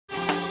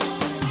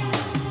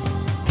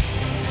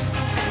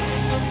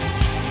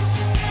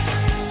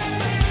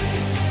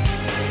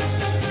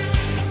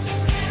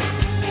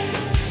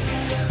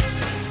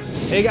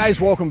Hey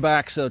guys, welcome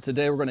back. So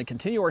today we're going to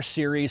continue our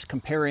series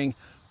comparing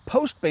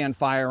post-ban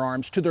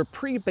firearms to their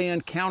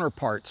pre-ban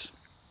counterparts.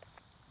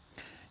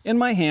 In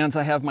my hands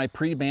I have my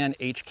pre-ban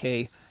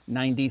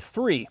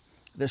HK93.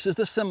 This is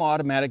the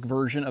semi-automatic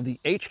version of the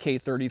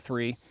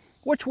HK93,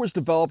 which was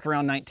developed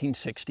around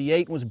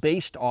 1968 and was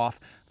based off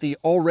the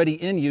already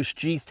in use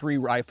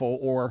G3 rifle,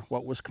 or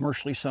what was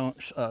commercially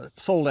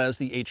sold as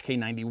the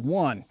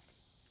HK91.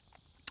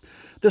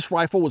 This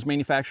rifle was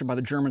manufactured by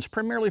the Germans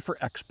primarily for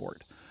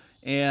export,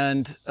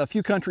 and a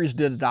few countries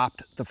did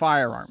adopt the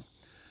firearm.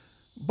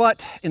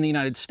 But in the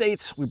United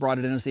States, we brought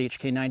it in as the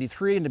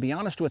HK93, and to be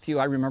honest with you,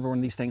 I remember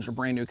when these things were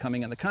brand new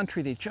coming in the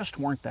country, they just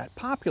weren't that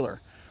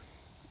popular.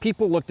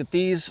 People looked at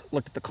these,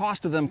 looked at the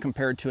cost of them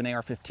compared to an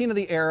AR-15 of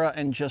the era,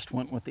 and just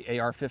went with the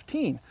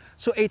AR-15.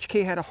 So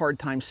HK had a hard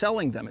time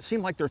selling them. It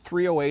seemed like their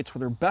 308s were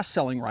their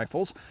best-selling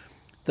rifles,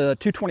 the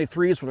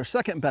 223s were their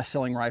second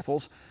best-selling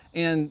rifles,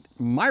 and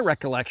my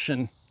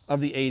recollection of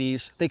the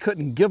 80s, they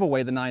couldn't give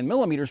away the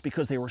 9mm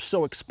because they were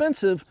so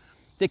expensive.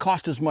 They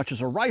cost as much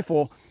as a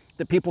rifle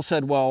that people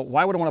said, well,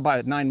 why would I want to buy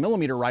a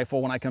 9mm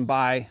rifle when I can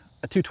buy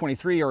a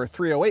 223 or a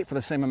 308 for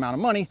the same amount of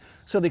money?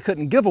 So they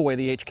couldn't give away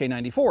the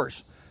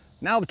HK94s.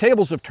 Now the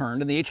tables have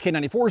turned, and the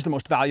HK94 is the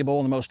most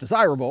valuable and the most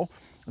desirable.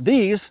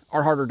 These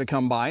are harder to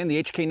come by, and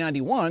the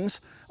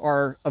HK91s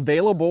are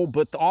available,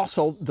 but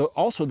also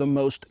the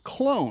most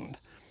cloned.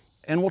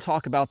 And we'll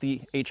talk about the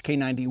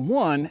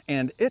HK91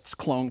 and its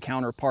clone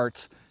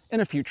counterparts in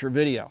a future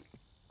video.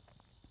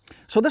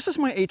 So this is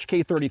my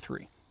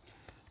HK33.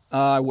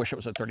 I wish it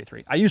was a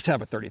 33. I used to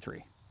have a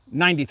 33.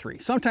 93.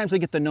 Sometimes I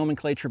get the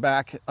nomenclature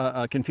back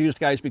confused,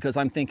 guys, because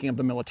I'm thinking of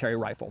the military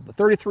rifle. The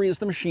 33 is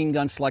the machine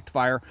gun select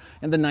fire,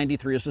 and the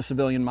 93 is the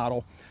civilian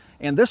model.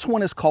 And this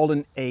one is called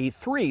an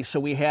A3. So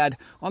we had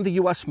on the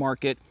US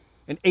market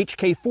an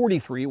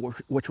HK43,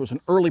 which was an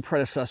early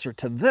predecessor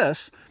to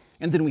this.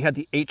 And then we had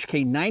the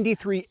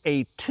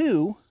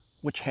HK93A2,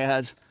 which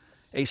has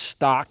a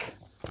stock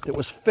that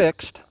was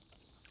fixed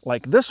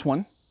like this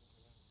one,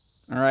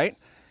 all right?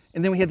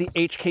 And then we had the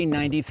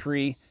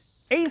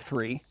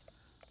HK93A3,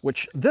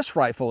 which this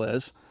rifle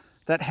is,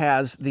 that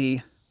has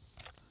the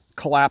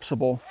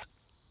collapsible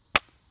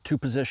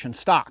two-position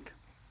stock.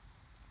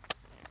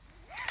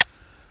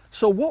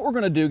 So what we're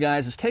gonna do,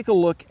 guys, is take a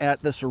look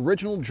at this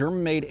original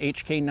German-made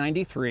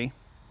HK93,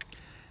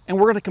 and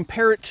we're gonna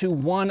compare it to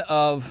one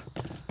of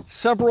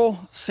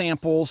several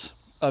samples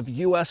of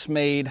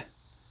US-made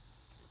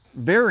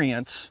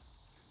variants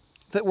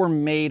that were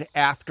made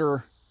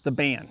after the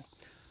ban.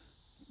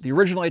 The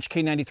original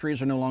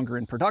HK93s are no longer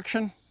in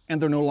production,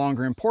 and they're no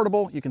longer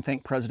importable. You can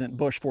thank President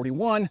Bush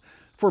 41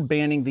 for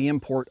banning the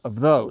import of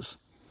those.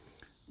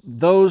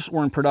 Those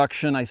were in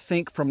production, I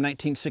think, from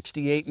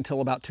 1968 until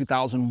about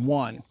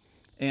 2001,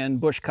 and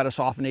Bush cut us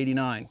off in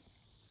 '89.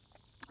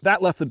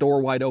 That left the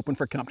door wide open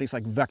for companies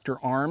like Vector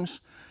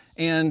Arms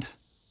and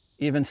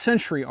even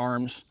Century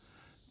Arms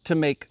to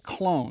make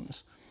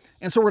clones.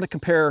 And so we're going to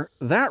compare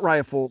that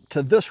rifle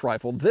to this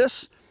rifle.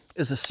 This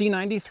is a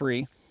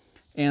C93,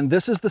 and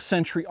this is the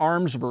Century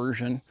Arms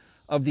version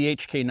of the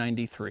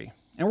HK93.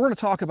 And we're going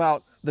to talk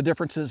about the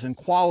differences in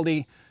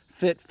quality,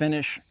 fit,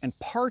 finish, and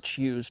parts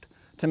used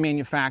to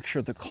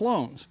manufacture the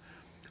clones.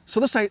 So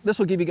this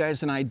will give you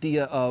guys an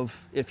idea of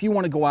if you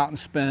want to go out and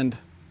spend,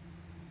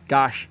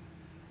 gosh,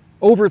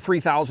 over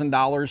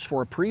 $3,000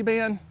 for a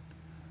pre-ban,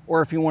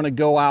 or if you want to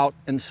go out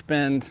and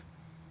spend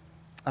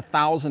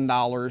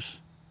 $1,000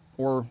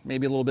 or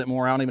maybe a little bit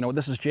more. I don't even know.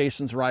 This is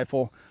Jason's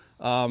rifle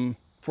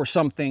for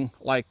something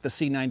like the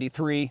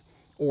C93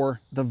 or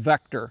the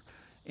Vector.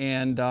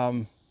 And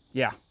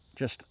yeah,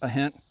 just a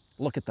hint,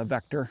 look at the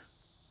Vector.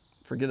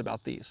 Forget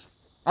about these.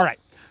 All right,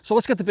 so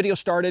let's get the video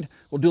started.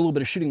 We'll do a little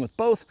bit of shooting with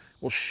both.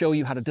 We'll show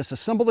you how to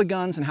disassemble the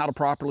guns and how to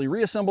properly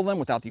reassemble them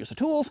without the use of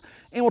tools.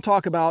 And we'll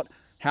talk about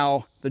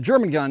how the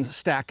German guns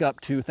stack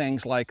up to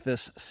things like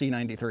this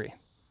C93.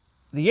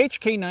 The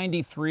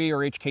HK93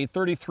 or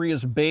HK33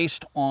 is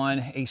based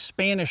on a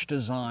Spanish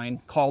design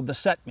called the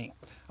Set Me.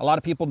 A lot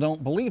of people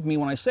don't believe me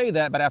when I say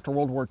that, but after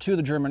World War II,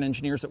 the German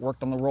engineers that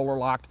worked on the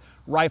roller-locked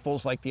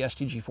rifles like the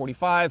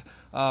STG-45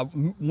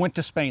 went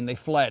to Spain. They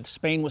fled.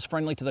 Spain was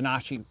friendly to the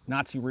Nazi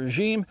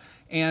regime,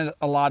 and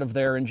a lot of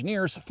their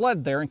engineers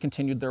fled there and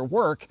continued their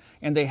work,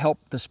 and they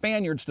helped the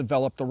Spaniards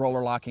develop the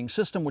roller-locking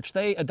system, which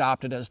they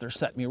adopted as their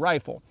Set Me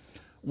rifle.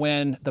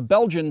 When the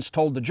Belgians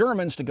told the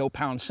Germans to go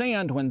pound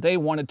sand when they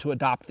wanted to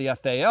adopt the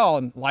FAL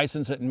and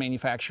license it and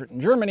manufacture it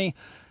in Germany,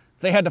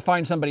 they had to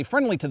find somebody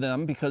friendly to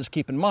them because,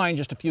 keep in mind,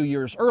 just a few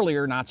years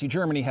earlier, Nazi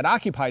Germany had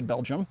occupied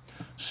Belgium.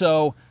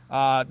 So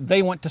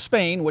they went to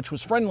Spain, which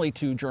was friendly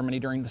to Germany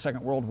during the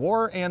Second World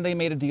War, and they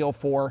made a deal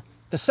for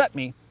the Set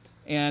Me,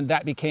 and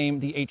that became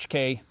the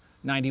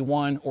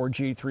HK91 or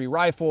G3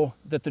 rifle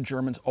that the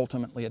Germans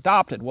ultimately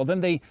adopted. Well, then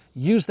they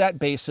used that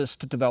basis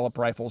to develop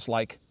rifles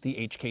like the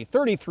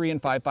HK33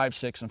 and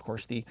 5.56, and of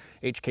course the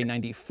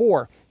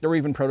HK94. There were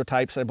even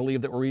prototypes, I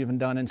believe, that were even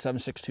done in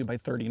 7.62 by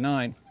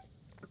 39.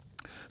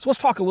 So let's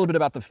talk a little bit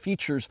about the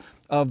features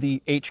of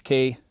the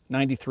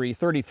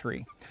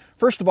HK93-33.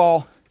 First of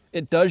all,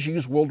 it does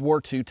use World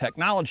War II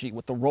technology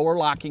with the roller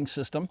locking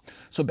system.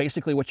 So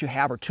basically what you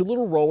have are two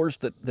little rollers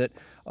that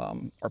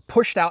are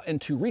pushed out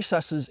into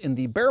recesses in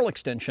the barrel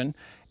extension,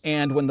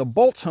 and when the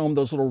bolt's home,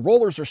 those little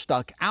rollers are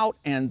stuck out,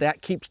 and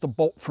that keeps the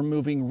bolt from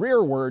moving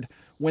rearward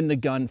when the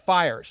gun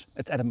fires.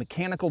 It's at a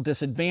mechanical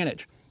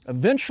disadvantage.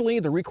 Eventually,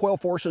 the recoil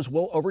forces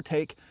will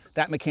overtake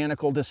that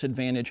mechanical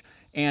disadvantage,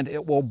 and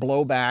it will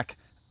blow back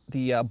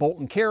the bolt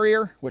and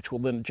carrier, which will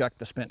then eject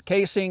the spent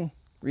casing.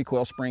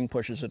 Recoil spring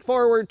pushes it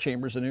forward,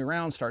 chambers a new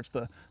round, starts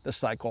the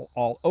cycle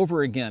all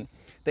over again.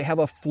 They have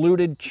a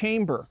fluted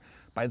chamber.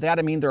 By that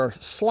I mean there are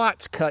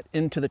slots cut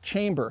into the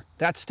chamber.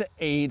 That's to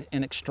aid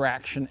in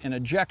extraction and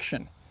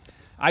ejection.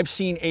 I've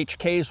seen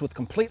HKs with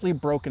completely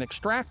broken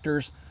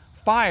extractors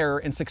fire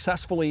and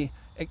successfully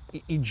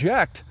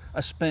eject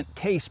a spent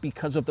case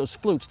because of those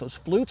flutes. Those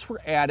flutes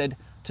were added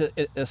to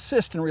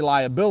assist in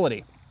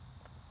reliability.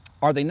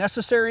 Are they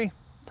necessary?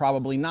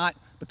 Probably not,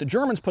 but the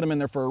Germans put them in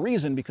there for a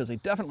reason, because they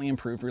definitely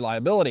improved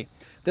reliability.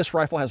 This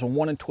rifle has a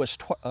 1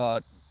 twist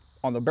on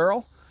the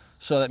barrel,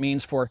 so that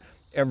means for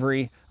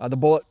every, the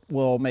bullet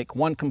will make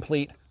 1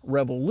 complete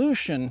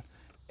revolution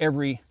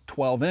every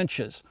 12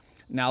 inches.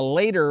 Now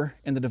later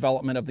in the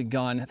development of the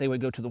gun, they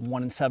would go to the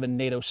 1-7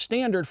 NATO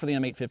standard for the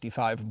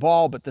M855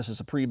 ball, but this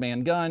is a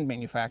pre-banned gun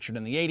manufactured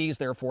in the 80s,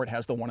 therefore it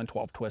has the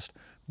 1-12 twist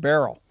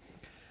barrel.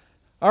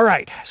 All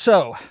right,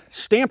 so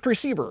stamped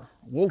receiver,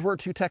 World War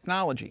II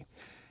technology.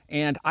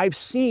 And I've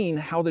seen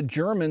how the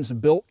Germans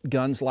built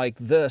guns like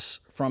this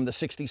from the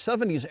 60s,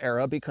 70s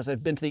era, because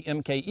I've been to the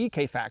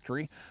MK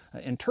factory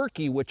in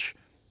Turkey, which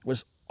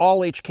was all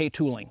HK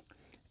tooling.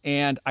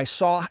 And I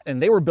saw,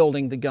 and they were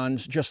building the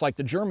guns just like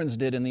the Germans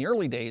did in the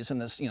early days, in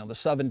this, the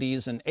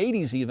 70s and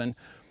 80s even.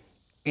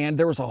 And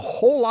there was a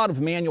whole lot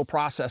of manual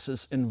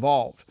processes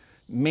involved.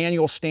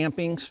 Manual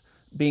stampings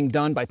being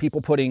done by people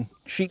putting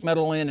sheet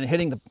metal in and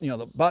hitting the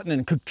the button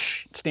and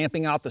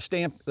stamping out the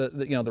stamp,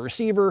 the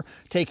receiver,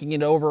 taking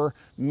it over,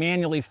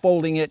 manually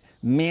folding it,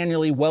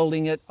 manually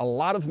welding it. A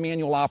lot of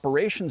manual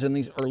operations in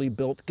these early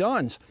built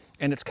guns,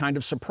 and it's kind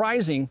of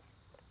surprising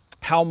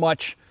how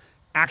much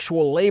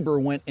actual labor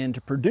went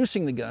into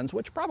producing the guns,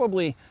 which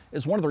probably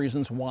is one of the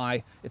reasons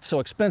why it's so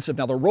expensive.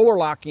 Now, the roller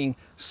locking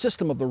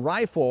system of the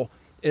rifle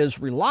is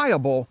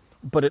reliable,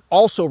 but it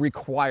also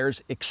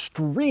requires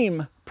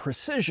extreme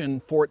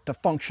precision for it to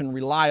function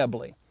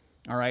reliably.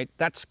 All right,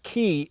 that's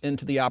key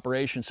into the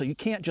operation. So you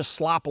can't just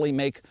sloppily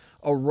make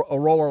a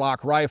roller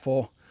lock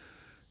rifle.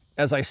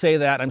 As I say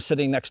that, I'm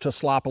sitting next to a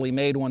sloppily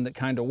made one that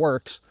kind of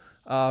works,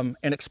 and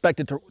expect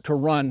it to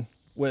run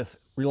with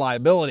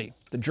reliability.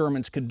 The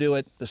Germans could do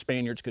it, the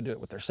Spaniards could do it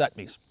with their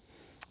Sekmis.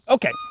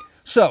 Okay,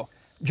 so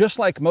just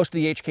like most of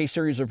the HK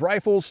series of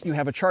rifles, you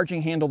have a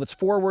charging handle that's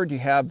forward. You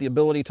have the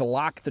ability to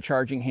lock the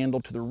charging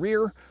handle to the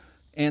rear,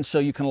 and so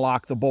you can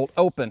lock the bolt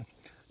open.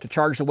 To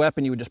charge the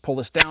weapon, you would just pull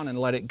this down and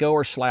let it go,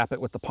 or slap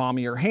it with the palm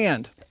of your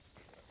hand.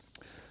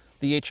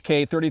 The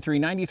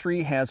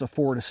HK93 has a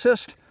forward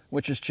assist,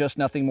 which is just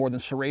nothing more than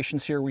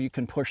serrations here, where you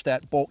can push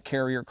that bolt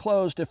carrier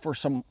closed if for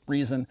some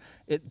reason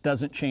it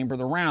doesn't chamber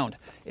the round.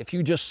 If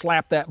you just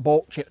slap that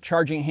bolt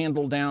charging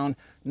handle down,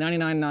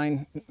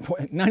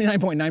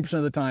 99.9%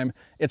 of the time,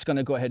 it's going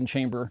to go ahead and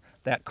chamber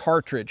that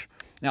cartridge.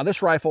 Now,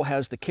 this rifle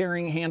has the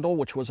carrying handle,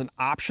 which was an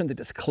option that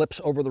just clips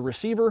over the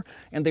receiver,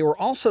 and they were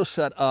also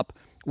set up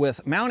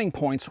with mounting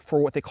points for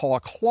what they call a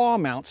claw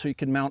mount, so you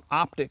can mount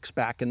optics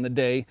back in the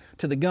day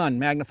to the gun,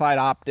 magnified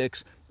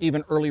optics,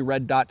 even early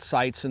red dot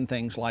sights and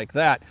things like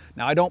that.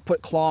 Now, I don't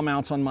put claw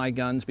mounts on my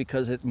guns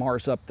because it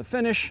mars up the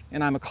finish,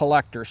 and I'm a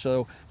collector,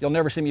 so you'll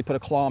never see me put a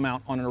claw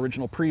mount on an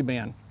original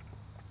pre-ban.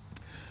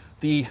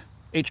 The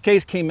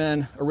HKs came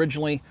in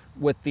originally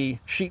with the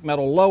sheet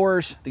metal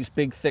lowers, these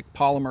big thick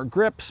polymer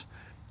grips,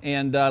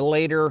 and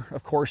later,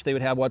 of course, they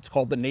would have what's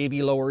called the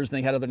Navy lowers, and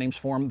they had other names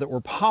for them that were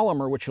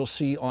polymer, which you'll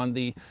see on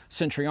the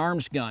Century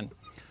Arms gun.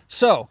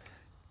 So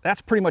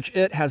that's pretty much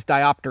it. Has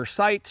diopter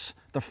sights.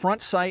 The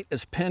front sight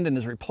is pinned and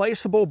is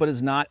replaceable, but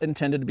is not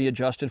intended to be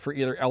adjusted for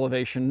either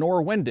elevation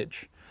nor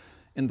windage.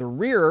 In the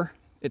rear,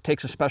 it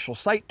takes a special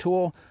sight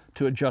tool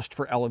to adjust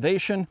for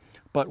elevation,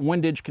 but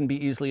windage can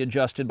be easily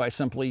adjusted by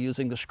simply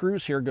using the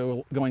screws here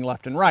going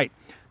left and right.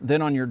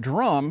 Then on your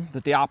drum,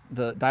 the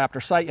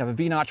diopter sight, you have a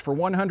V-notch for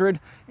 100,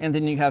 and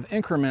then you have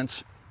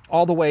increments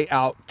all the way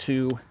out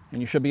to,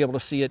 and you should be able to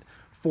see it,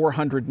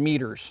 400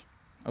 meters,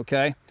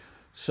 okay?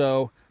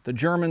 So the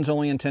Germans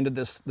only intended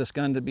this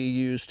gun to be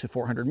used to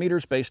 400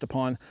 meters based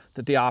upon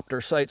the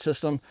diopter sight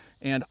system,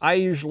 and I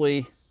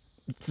usually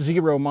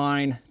zero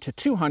mine to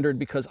 200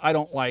 because I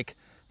don't like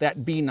that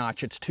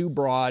V-notch. It's too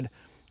broad.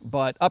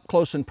 But up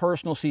close and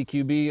personal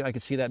CQB, I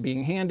could see that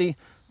being handy.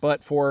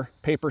 But for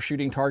paper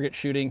shooting, target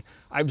shooting,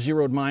 I've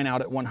zeroed mine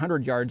out at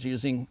 100 yards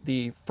using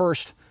the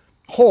first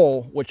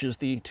hole, which is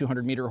the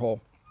 200-meter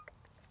hole.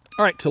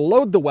 All right, to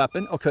load the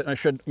weapon, okay, I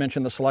should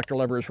mention the selector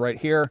lever is right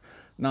here,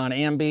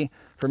 non-ambi.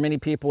 For many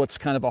people, it's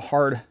kind of a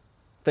hard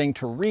thing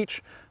to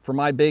reach. For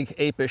my big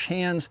apish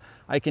hands,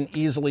 I can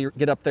easily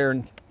get up there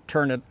and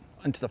turn it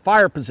into the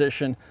fire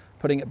position,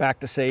 putting it back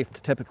to safe.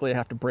 Typically, I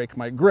have to break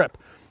my grip.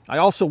 I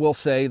also will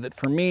say that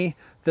for me,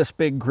 this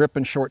big grip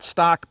and short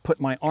stock put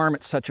my arm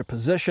at such a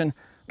position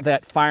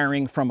that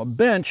firing from a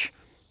bench,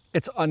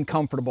 it's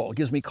uncomfortable. It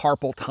gives me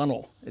carpal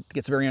tunnel. It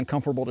gets very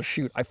uncomfortable to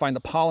shoot. I find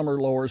the polymer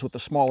lowers with the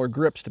smaller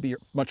grips to be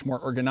much more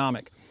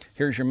ergonomic.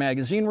 Here's your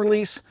magazine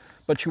release,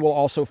 but you will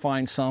also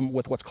find some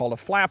with what's called a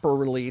flapper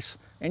release,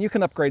 and you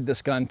can upgrade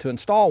this gun to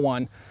install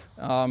one,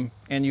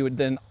 and you would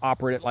then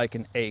operate it like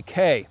an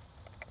AK.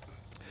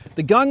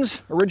 The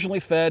guns originally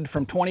fed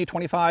from 20,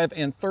 25,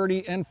 and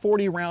 30 and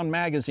 40 round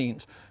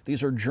magazines.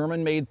 These are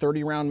German-made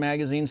 30 round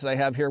magazines that I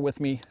have here with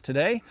me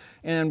today,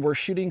 and we're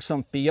shooting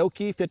some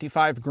Fiocchi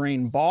 55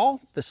 grain ball.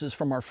 This is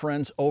from our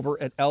friends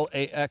over at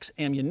LAX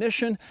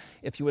Ammunition.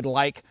 If you would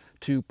like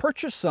to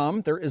purchase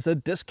some, there is a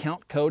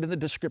discount code in the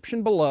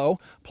description below,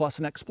 plus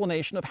an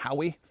explanation of how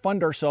we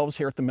fund ourselves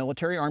here at the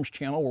Military Arms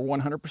Channel. We're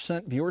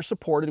 100% viewer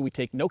supported. We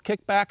take no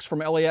kickbacks from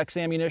LAX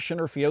Ammunition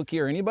or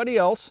Fiocchi or anybody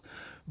else.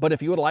 But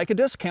if you would like a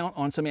discount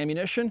on some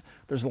ammunition,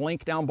 there's a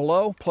link down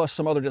below, plus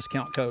some other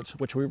discount codes,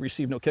 which we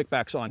receive no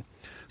kickbacks on.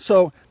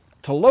 So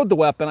to load the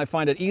weapon, I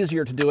find it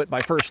easier to do it by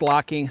first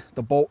locking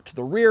the bolt to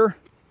the rear,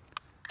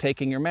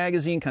 taking your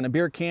magazine, kind of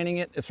beer canning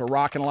it. It's a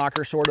rock and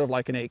locker, sort of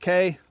like an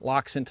AK,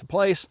 locks into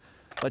place,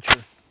 let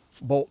your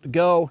bolt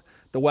go.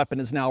 The weapon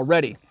is now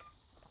ready.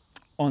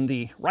 On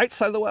the right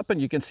side of the weapon,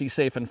 you can see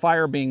safe and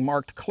fire being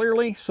marked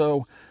clearly.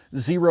 So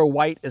 0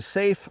 white is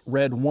safe,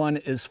 red 1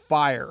 is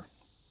fire.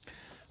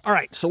 All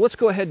right, so let's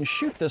go ahead and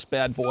shoot this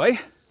bad boy.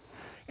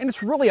 And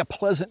it's really a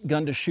pleasant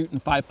gun to shoot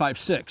in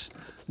 5.56.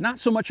 Not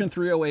so much in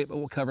 308, but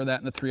we'll cover that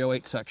in the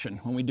 308 section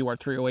when we do our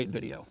 308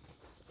 video.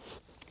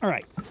 All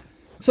right,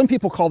 some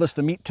people call this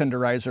the meat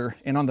tenderizer,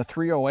 and on the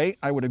 308,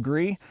 I would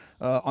agree.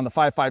 On the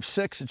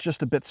 5.56, it's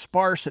just a bit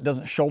sparse. It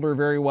doesn't shoulder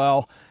very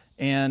well.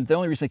 And the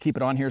only reason I keep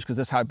it on here is because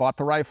this is how I bought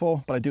the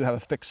rifle, but I do have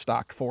a fixed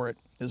stock for it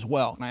as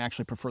well. And I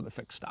actually prefer the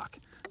fixed stock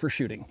for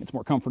shooting. It's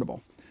more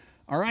comfortable.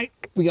 All right,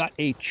 we got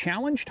a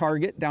challenge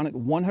target down at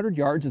 100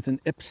 yards. It's an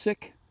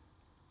IPSC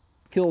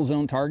kill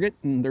zone target,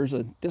 and there's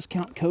a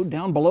discount code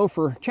down below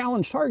for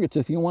challenge targets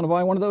if you want to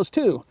buy one of those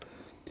too.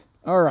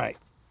 All right,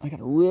 I got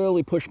to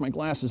really push my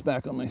glasses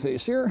back on my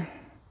face here.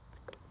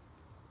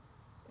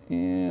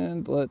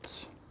 And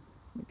let's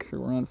make sure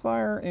we're on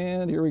fire,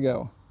 and here we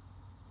go.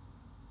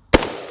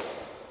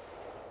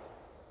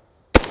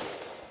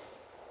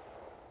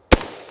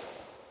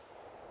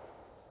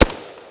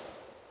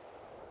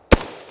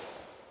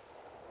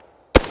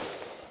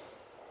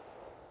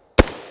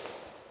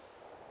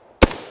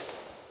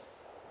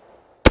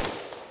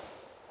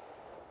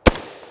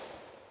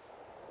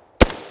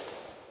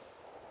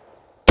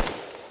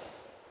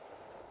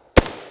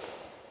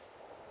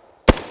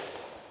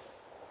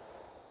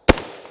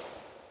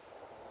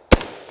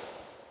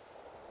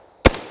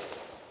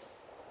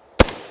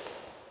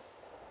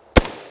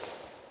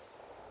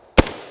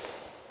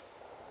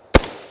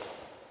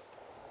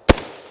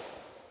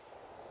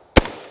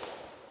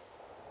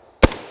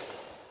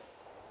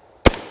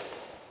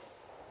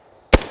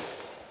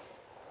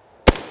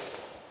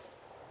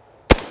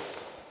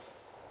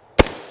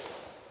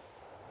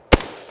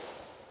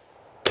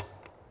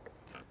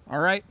 All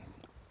right,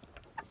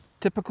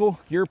 typical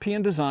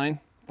European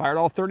design, fired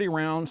all 30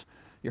 rounds.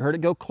 You heard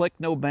it go click,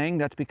 no bang.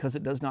 That's because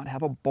it does not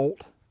have a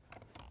bolt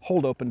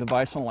hold open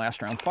device on the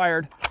last round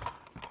fired.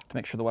 To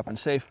make sure the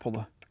weapon's safe, pull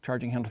the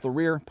charging handle to the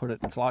rear, put it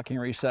in its locking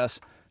recess.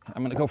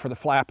 I'm gonna go for the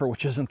flapper,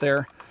 which isn't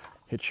there.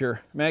 Hit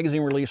your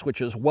magazine release, which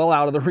is well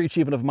out of the reach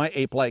even of my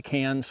ape-like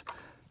hands.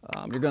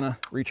 You're gonna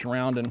reach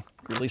around and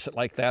release it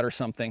like that or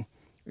something.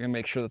 You're gonna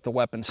make sure that the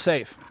weapon's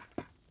safe.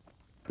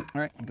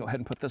 All right, go ahead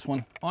and put this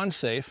one on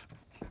safe.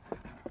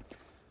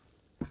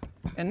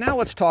 And now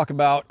let's talk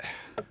about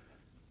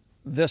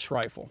this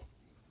rifle.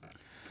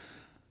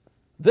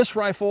 This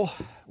rifle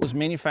was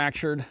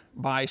manufactured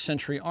by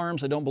Century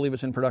Arms. I don't believe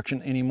it's in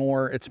production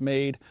anymore. It's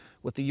made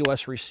with the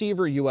US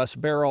receiver, US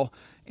barrel,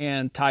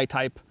 and Thai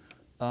type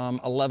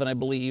 11, I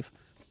believe,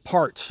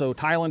 parts. So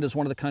Thailand is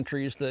one of the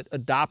countries that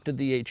adopted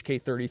the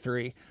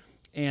HK93,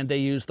 and they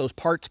used those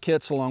parts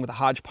kits along with a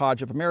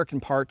hodgepodge of American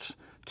parts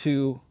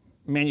to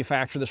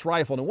manufacture this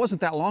rifle. And it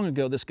wasn't that long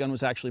ago this gun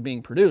was actually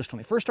being produced. When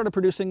they first started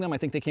producing them, I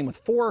think they came with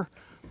 4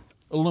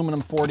 aluminum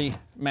 40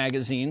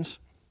 magazines.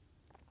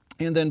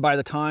 And then by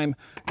the time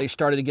they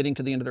started getting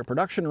to the end of their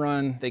production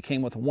run, they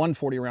came with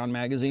 140 round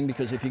magazine,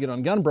 because if you get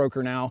on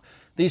Gunbroker now,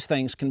 these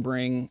things can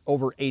bring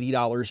over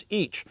 $80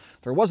 each.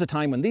 There was a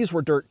time when these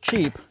were dirt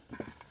cheap,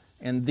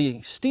 and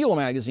the steel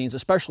magazines,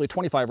 especially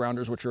 25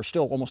 rounders, which are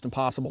still almost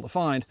impossible to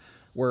find,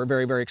 were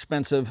very, very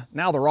expensive.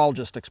 Now they're all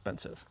just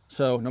expensive.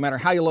 So no matter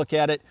how you look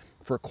at it,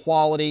 for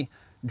quality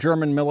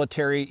German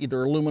military,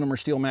 either aluminum or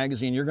steel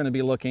magazine, you're going to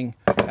be looking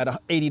at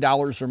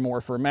 $80 or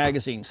more for a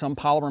magazine. Some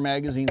polymer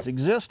magazines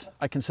exist.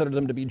 I consider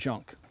them to be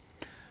junk.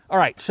 All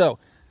right, so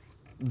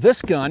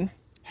this gun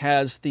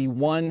has the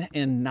 1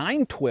 in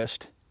 9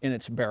 twist in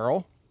its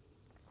barrel.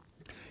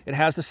 It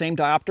has the same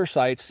diopter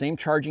sights, same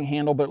charging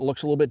handle, but it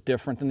looks a little bit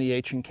different than the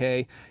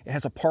H&K. It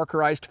has a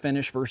parkerized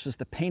finish versus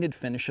the painted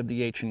finish of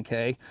the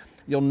H&K.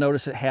 You'll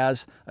notice it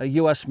has a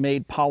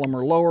US-made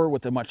polymer lower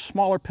with a much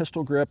smaller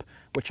pistol grip,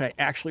 which I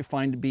actually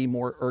find to be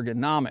more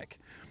ergonomic.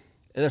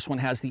 This one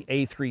has the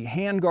A3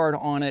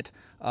 handguard on it.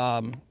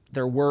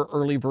 There were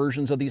early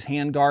versions of these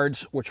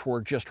handguards which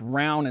were just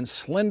round and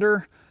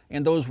slender,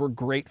 and those were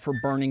great for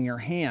burning your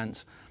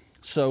hands.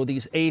 So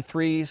these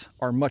A3s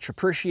are much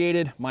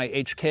appreciated. My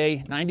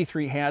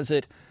HK93 has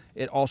it.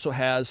 It also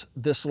has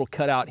this little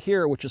cutout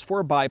here, which is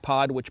for a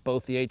bipod, which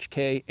both the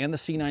HK and the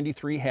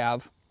C93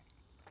 have.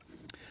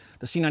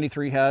 The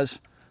C93 has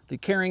the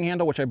carrying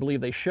handle, which I believe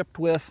they shipped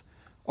with,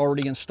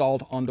 already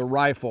installed on the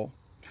rifle.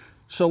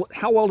 So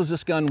how well does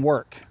this gun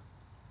work?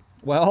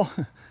 Well,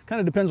 kind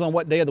of depends on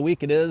what day of the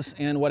week it is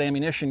and what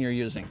ammunition you're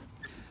using.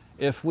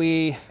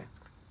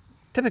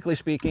 Typically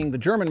speaking, the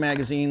German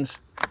magazines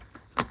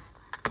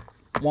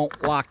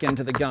won't lock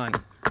into the gun.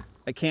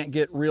 I can't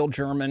get real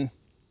German,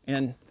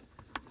 and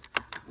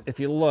if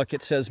you look,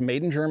 it says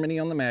made in Germany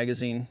on the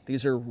magazine.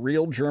 These are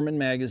real German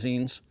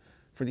magazines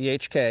for the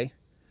HK.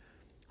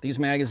 These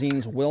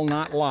magazines will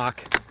not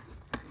lock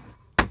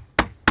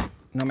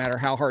no matter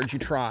how hard you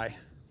try.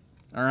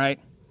 All right,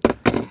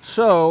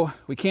 so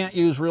we can't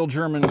use real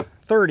German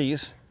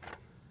 30s.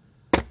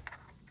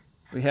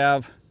 We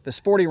have this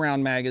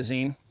 40-round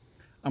magazine.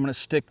 I'm going to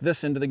stick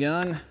this into the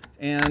gun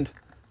and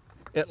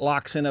it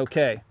locks in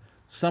okay.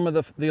 Some of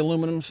the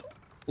aluminums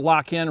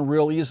lock in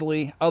real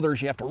easily.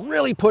 Others, you have to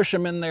really push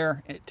them in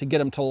there to get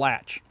them to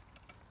latch.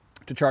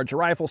 To charge a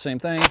rifle, same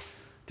thing.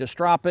 Just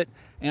drop it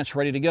and it's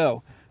ready to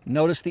go.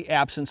 Notice the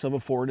absence of a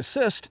forward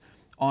assist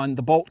on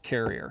the bolt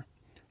carrier.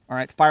 All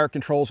right, fire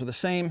controls are the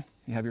same.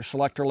 You have your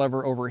selector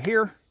lever over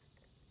here.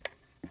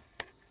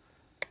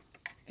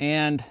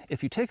 And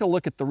if you take a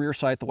look at the rear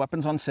sight, the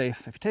weapon's on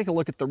safe. If you take a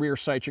look at the rear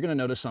sight, you're going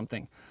to notice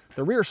something.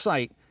 The rear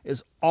sight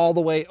is all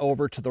the way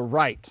over to the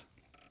right.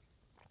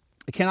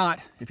 It cannot,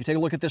 if you take a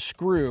look at this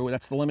screw,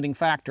 that's the limiting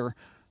factor.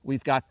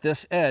 We've got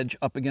this edge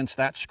up against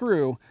that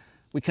screw.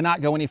 We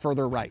cannot go any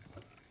further right.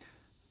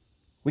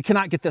 We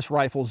cannot get this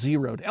rifle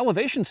zeroed.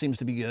 Elevation seems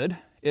to be good.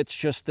 It's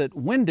just that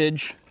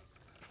windage,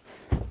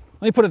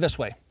 let me put it this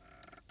way.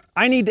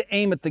 I need to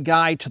aim at the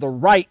guy to the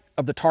right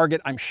of the target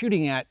I'm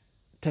shooting at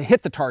to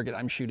hit the target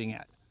I'm shooting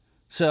at.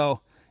 So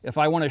if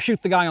I want to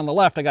shoot the guy on the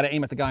left, I got to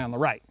aim at the guy on the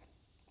right,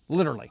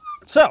 literally.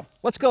 So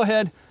let's go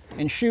ahead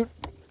and shoot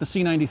the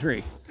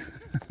C93.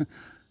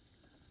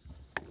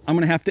 I'm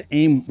going to have to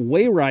aim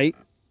way right,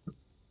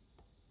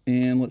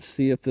 and let's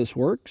see if this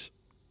works.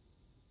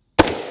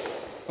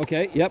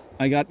 Okay, yep,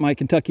 I got my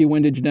Kentucky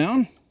windage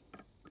down.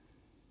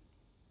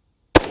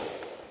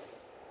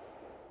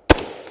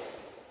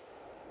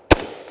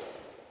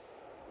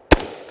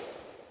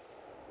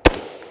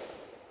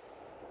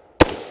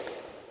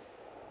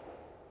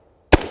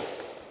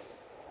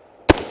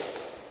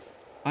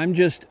 I'm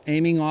just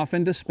aiming off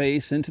into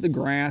space, into the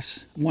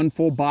grass, one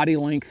full body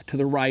length to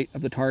the right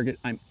of the target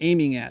I'm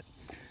aiming at.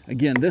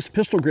 Again, this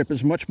pistol grip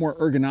is much more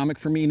ergonomic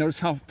for me. Notice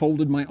how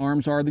folded my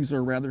arms are. These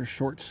are rather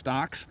short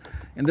stocks,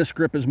 and this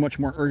grip is much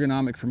more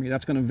ergonomic for me.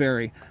 That's going to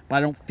vary, but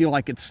I don't feel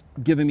like it's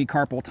giving me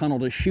carpal tunnel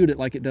to shoot it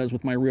like it does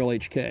with my real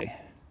HK.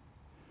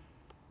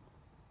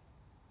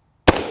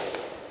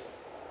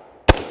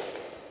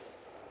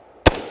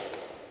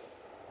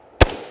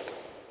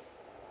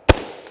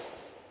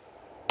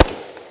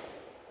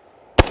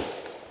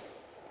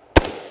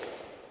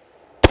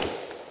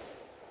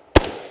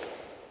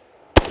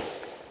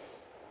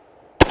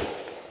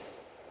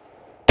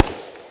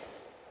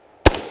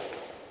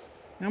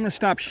 I'm going to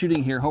stop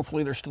shooting here.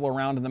 Hopefully they're still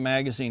around in the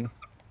magazine.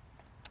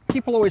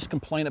 People always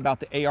complain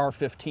about the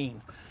AR-15.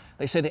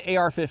 They say the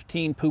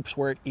AR-15 poops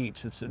where it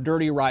eats. It's a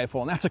dirty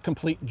rifle, and that's a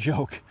complete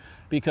joke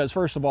because,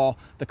 first of all,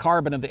 the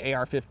carbon of the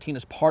AR-15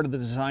 is part of the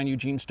design.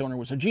 Eugene Stoner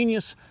was a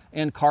genius,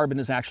 and carbon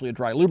is actually a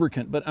dry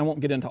lubricant, but I won't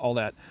get into all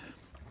that.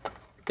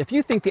 If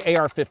you think the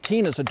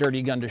AR-15 is a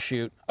dirty gun to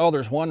shoot, oh,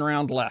 there's one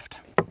round left.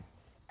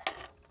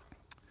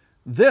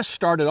 This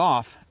started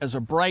off as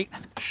a bright,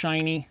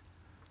 shiny,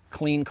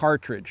 clean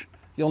cartridge.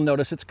 You'll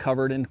notice it's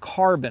covered in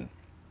carbon.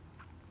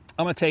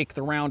 I'm going to take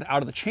the round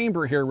out of the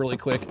chamber here really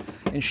quick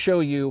and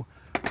show you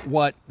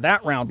what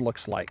that round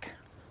looks like.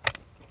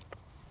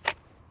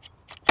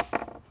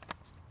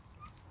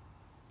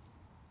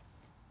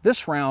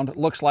 This round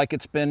looks like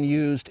it's been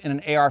used in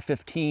an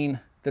AR-15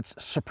 that's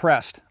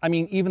suppressed. I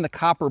mean, even the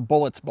copper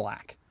bullet's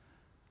black.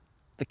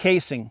 The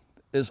casing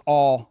is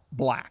all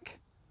black.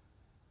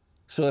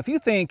 So if you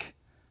think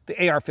the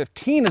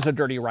AR-15 is a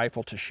dirty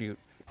rifle to shoot,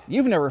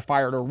 you've never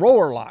fired a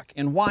roller lock.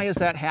 And why is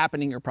that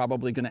happening, you're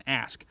probably going to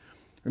ask.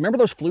 Remember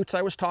those flutes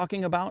I was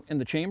talking about in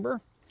the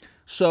chamber?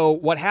 So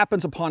what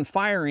happens upon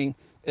firing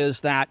is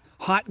that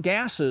hot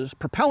gases,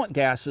 propellant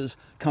gases,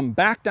 come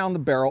back down the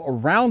barrel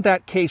around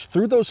that case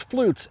through those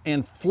flutes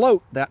and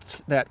float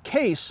that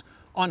case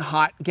on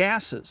hot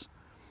gases.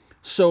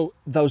 So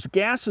those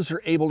gases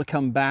are able to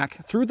come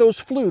back through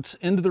those flutes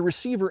into the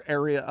receiver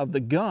area of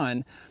the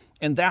gun,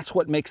 and that's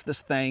what makes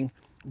this thing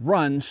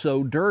run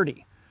so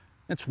dirty.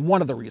 It's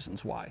one of the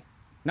reasons why.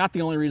 Not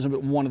the only reason,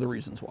 but one of the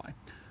reasons why.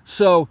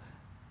 So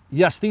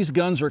yes, these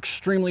guns are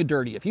extremely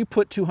dirty. If you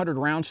put 200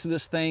 rounds through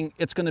this thing,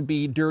 it's going to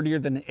be dirtier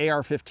than an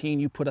AR-15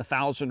 you put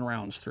 1,000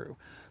 rounds through.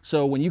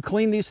 So when you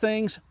clean these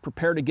things,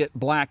 prepare to get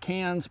black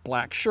hands,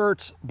 black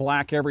shirts,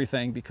 black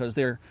everything, because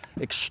they're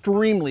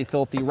extremely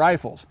filthy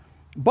rifles.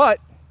 But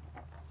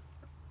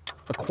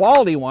a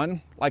quality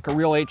one, like a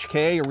real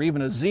HK or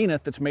even a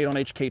Zenith that's made on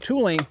HK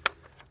tooling,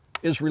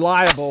 is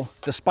reliable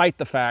despite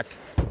the fact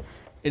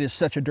it is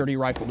such a dirty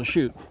rifle to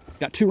shoot.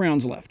 Got 2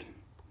 rounds left.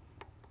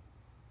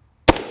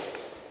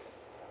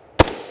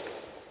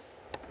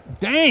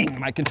 Dang,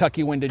 my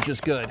Kentucky windage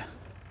is good.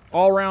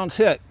 All rounds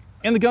hit.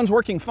 And the gun's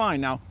working fine.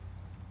 Now,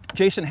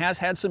 Jason has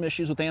had some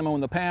issues with ammo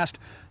in the past.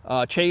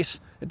 Chase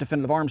at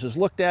Definitive Arms has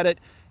looked at it,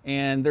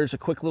 and there's a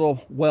quick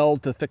little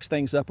weld to fix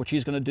things up, which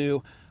he's going to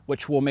do,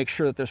 which will make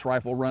sure that this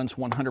rifle runs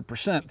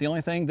 100%. The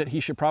only thing that he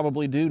should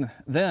probably do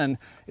then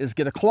is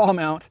get a claw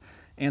mount,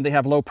 and they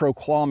have low pro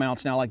claw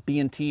mounts now, like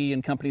B&T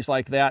and companies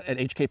like that at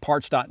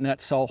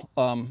hkparts.net sell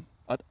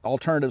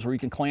alternatives where you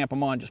can clamp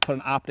them on, just put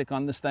an optic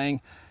on this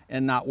thing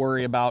and not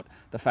worry about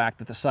the fact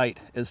that the sight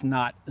is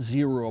not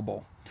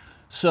zeroable.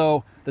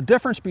 So the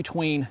difference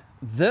between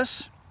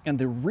this and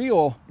the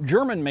real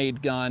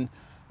German-made gun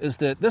is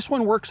that this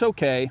one works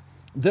okay.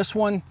 This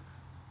one,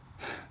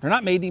 they're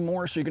not made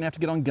anymore, so you're gonna have to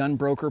get on Gun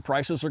Broker.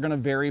 Prices are gonna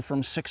vary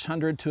from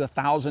 $600 to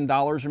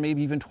 $1,000 or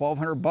maybe even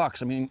 1,200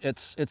 bucks. I mean,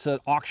 it's an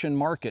auction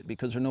market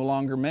because they're no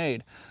longer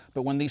made.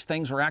 But when these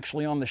things were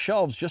actually on the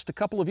shelves just a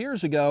couple of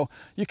years ago,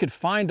 you could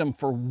find them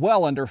for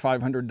well under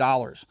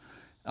 $500.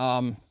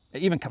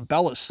 Even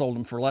Cabela's sold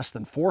them for less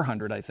than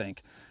 $400, I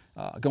think,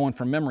 going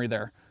from memory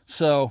there.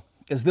 So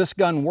is this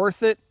gun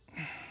worth it?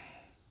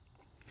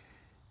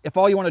 If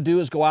all you want to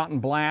do is go out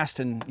and blast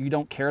and you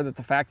don't care that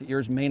the fact that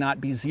yours may not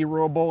be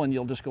zeroable and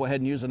you'll just go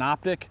ahead and use an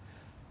optic,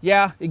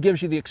 yeah, it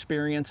gives you the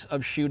experience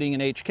of shooting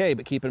an HK,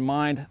 but keep in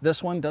mind,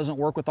 this one doesn't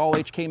work with all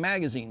HK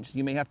magazines.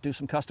 You may have to do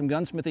some custom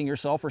gunsmithing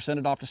yourself or send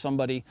it off to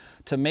somebody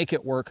to make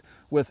it work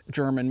with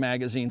German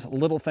magazines,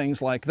 little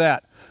things like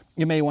that.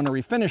 You may want to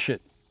refinish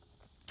it.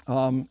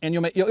 And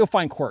you'll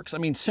find quirks. I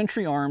mean,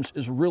 Century Arms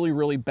is really,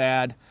 really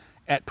bad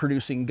at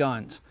producing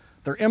guns.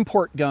 Their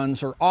import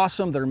guns are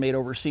awesome. They're made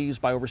overseas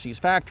by overseas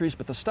factories,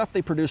 but the stuff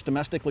they produce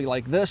domestically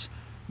like this,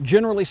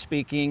 generally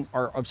speaking,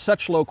 are of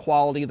such low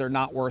quality they're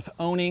not worth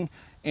owning,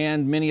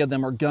 and many of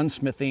them are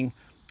gunsmithing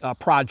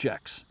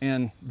projects,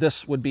 and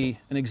this would be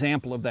an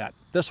example of that.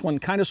 This one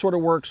kind of sort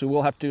of works. We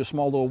will have to do a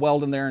small little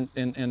weld in there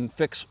and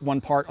fix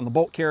one part on the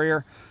bolt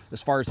carrier.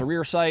 As far as the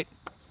rear sight,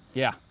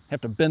 yeah, have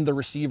to bend the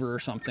receiver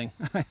or something.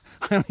 I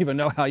don't even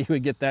know how you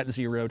would get that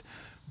zeroed,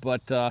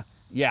 but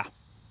yeah,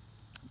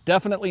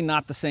 definitely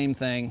not the same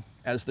thing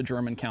as the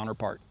German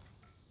counterpart.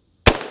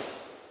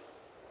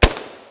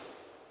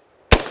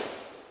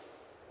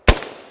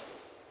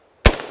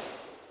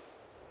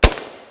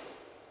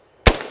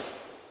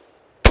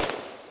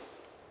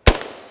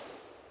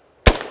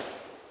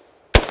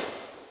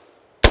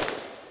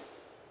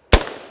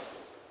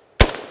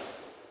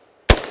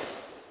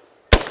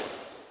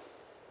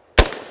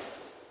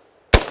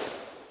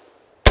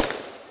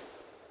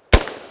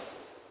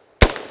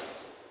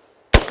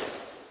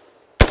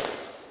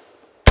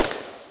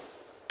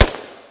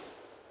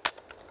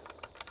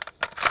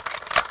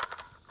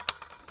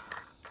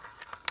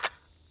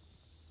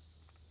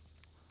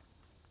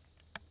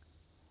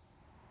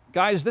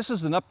 Guys, this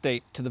is an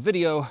update to the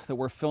video that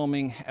we're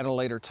filming at a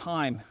later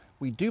time.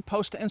 We do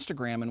post to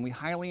Instagram, and we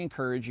highly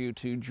encourage you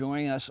to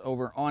join us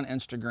over on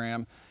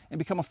Instagram and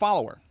become a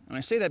follower. And I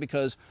say that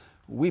because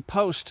we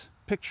post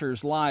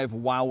pictures live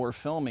while we're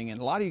filming, and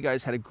a lot of you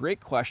guys had a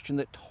great question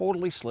that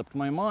totally slipped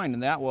my mind,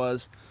 and that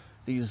was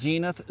the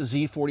Zenith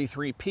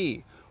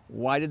Z43P.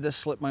 Why did this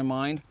slip my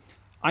mind?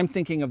 I'm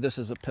thinking of this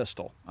as a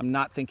pistol. I'm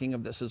not thinking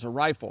of this as a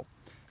rifle,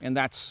 and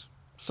that's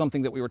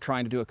something that we were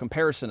trying to do a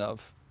comparison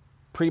of.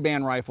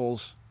 Pre-ban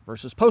rifles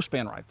versus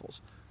post-ban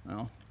rifles.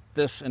 Well,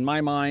 this, in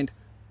my mind,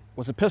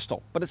 was a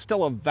pistol, but it's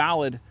still a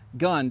valid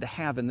gun to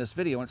have in this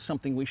video, and it's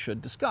something we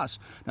should discuss.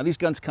 Now, these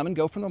guns come and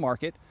go from the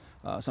market.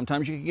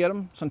 Sometimes you can get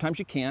them, sometimes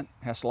you can't.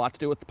 It has a lot to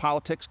do with the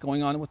politics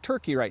going on with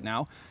Turkey right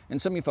now,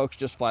 and some of you folks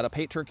just flat up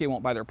hate Turkey,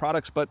 won't buy their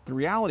products, but the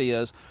reality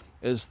is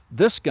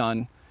this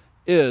gun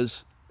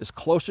is as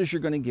close as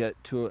you're going to get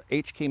to a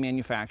HK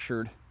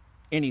manufactured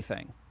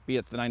anything, be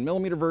it the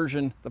 9mm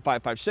version, the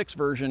 5.56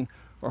 version,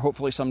 or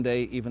hopefully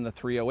someday even the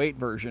 308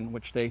 version,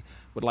 which they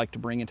would like to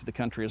bring into the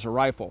country as a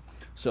rifle.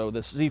 So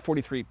this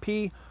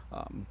Z43P,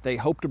 they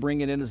hope to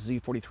bring it in as a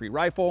Z43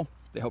 rifle.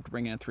 They hope to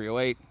bring in a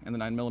 308, and the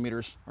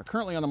 9mm are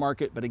currently on the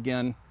market, but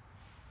again,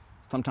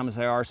 sometimes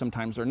they are,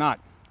 sometimes they're not.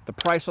 The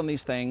price on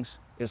these things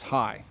is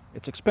high.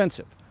 It's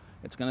expensive.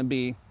 It's going to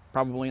be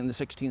probably in the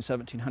 $1,600,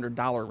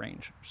 $1,700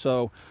 range.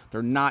 So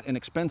they're not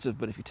inexpensive,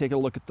 but if you take a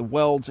look at the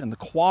welds and the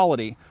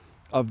quality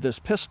of this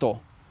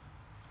pistol,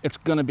 it's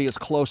going to be as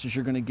close as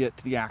you're going to get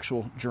to the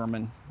actual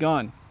German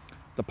gun.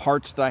 The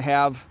parts that I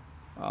have,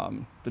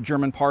 the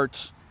German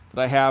parts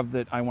that I have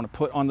that I want to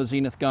put on the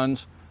Zenith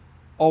guns,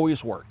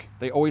 always work.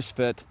 They always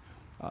fit.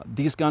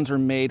 These guns are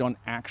made on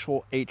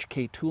actual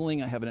HK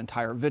tooling. I have an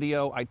entire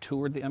video. I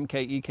toured the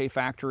MK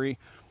factory.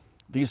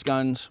 These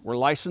guns were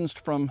licensed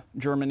from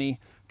Germany.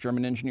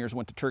 German engineers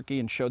went to Turkey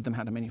and showed them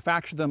how to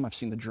manufacture them. I've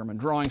seen the German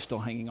drawings still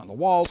hanging on the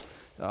walls.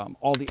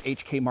 All the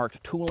HK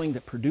marked tooling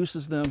that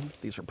produces them.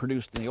 These are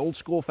produced in the old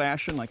school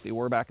fashion like they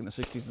were back in the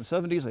 60s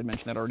and 70s. I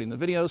mentioned that already in the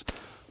videos.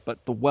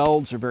 But the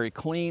welds are very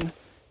clean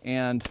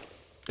and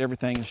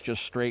everything is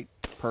just straight,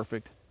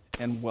 perfect,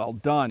 and well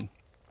done.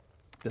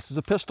 This is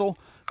a pistol.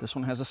 This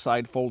one has a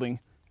side folding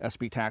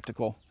SB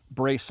Tactical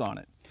brace on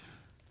it.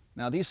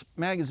 Now these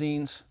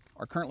magazines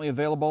are currently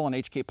available on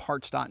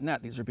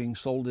hkparts.net. These are being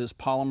sold as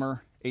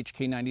polymer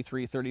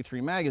HK93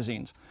 33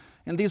 magazines.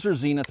 And these are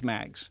Zenith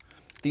mags.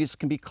 These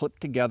can be clipped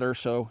together,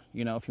 so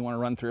you know, if you want to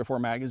run 3 or 4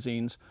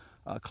 magazines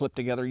clipped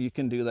together, you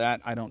can do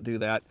that. I don't do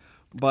that.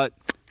 But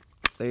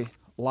they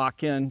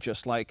lock in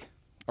just like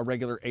a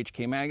regular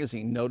HK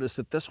magazine. Notice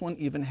that this one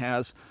even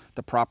has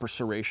the proper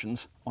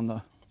serrations on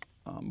the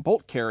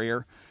bolt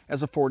carrier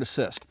as a forward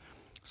assist.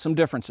 Some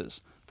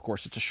differences. Of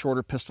course, it's a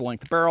shorter pistol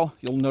length barrel.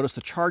 You'll notice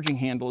the charging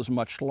handle is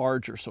much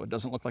larger, so it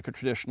doesn't look like a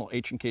traditional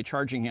H&K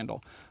charging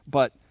handle.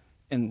 But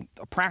in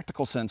a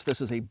practical sense,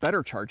 this is a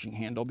better charging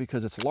handle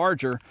because it's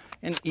larger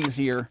and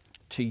easier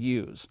to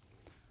use.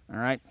 All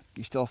right,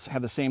 you still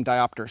have the same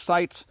diopter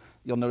sights.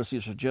 You'll notice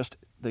these are just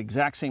the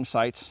exact same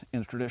sights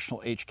in a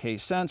traditional HK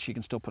sense. You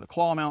can still put a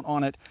claw mount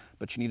on it,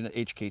 but you need an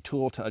HK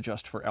tool to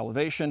adjust for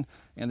elevation,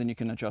 and then you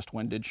can adjust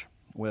windage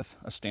with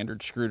a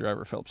standard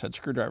screwdriver, Phillips head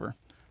screwdriver.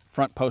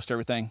 Front post,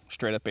 everything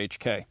straight up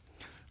HK.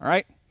 All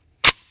right,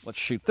 let's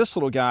shoot this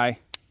little guy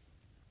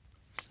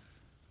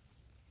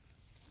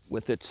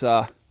with its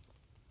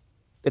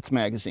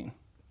magazine.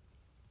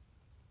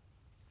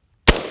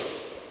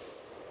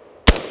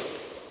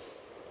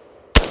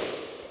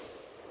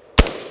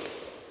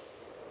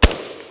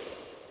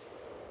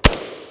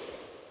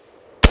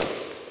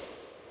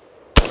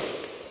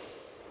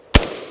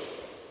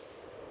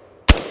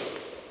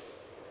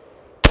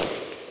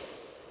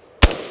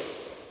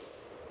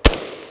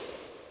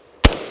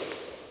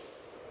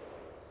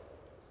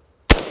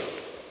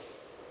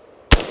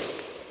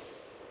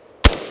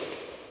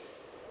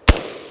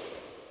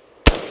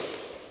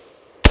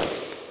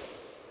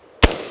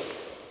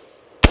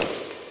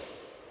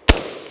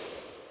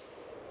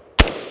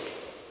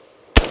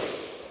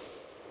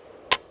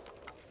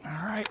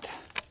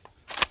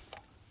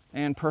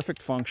 And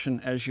perfect function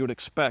as you would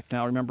expect.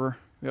 Now remember,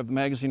 we have the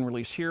magazine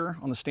release here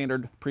on the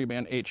standard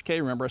pre-band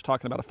HK. Remember I was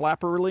talking about a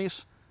flapper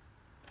release?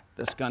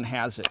 This gun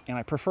has it, and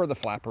I prefer the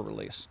flapper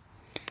release.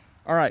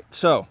 All right,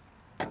 so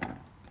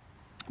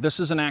this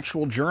is an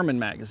actual German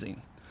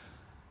magazine.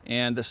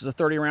 And this is a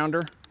 30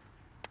 rounder.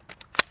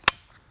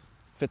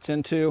 Fits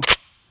into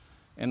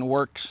and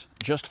works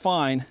just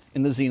fine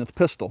in the Zenith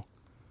pistol.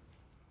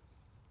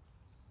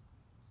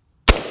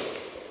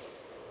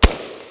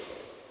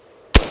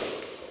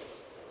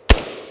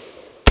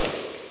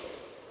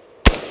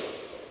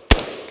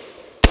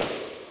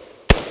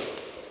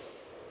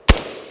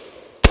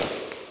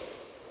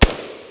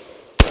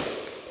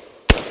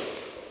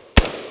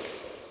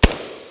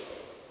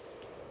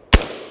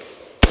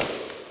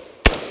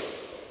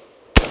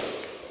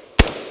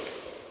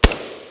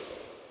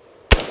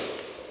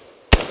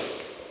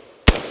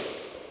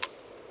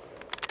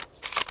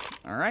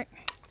 All right,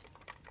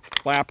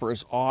 flapper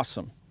is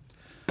awesome.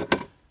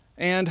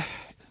 And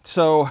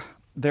so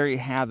there you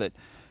have it.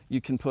 You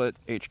can put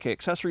HK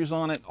accessories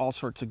on it, all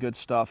sorts of good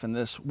stuff, and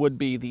this would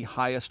be the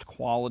highest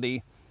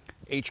quality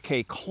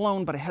HK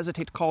clone, but I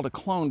hesitate to call it a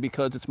clone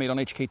because it's made on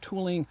HK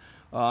tooling.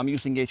 I'm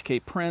using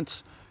HK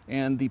prints,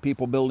 and the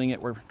people building it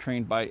were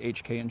trained by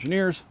HK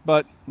engineers,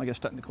 but I guess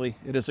technically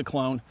it is a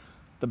clone,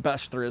 the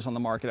best there is on the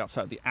market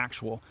outside the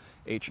actual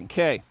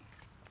H&K.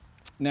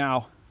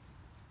 Now,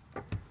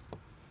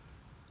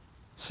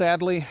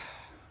 sadly,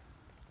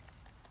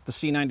 the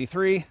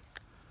C93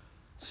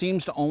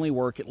 seems to only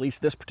work, at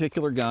least this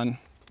particular gun,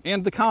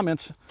 and the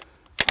comments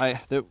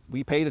that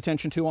we paid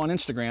attention to on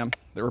Instagram,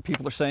 there were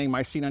people that are saying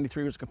my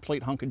C93 was a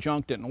complete hunk of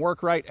junk, didn't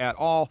work right at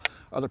all.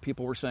 Other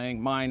people were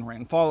saying mine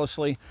ran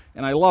flawlessly,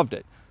 and I loved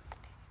it.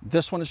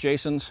 This one is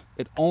Jason's.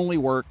 It only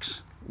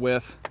works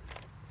with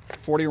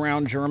 40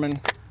 round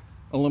German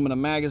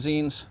aluminum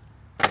magazines.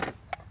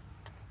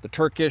 The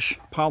Turkish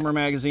polymer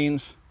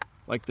magazines,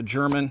 like the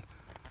German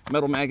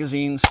metal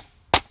magazines,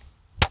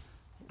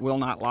 will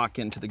not lock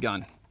into the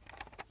gun.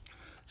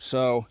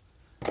 So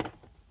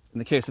in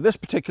the case of this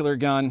particular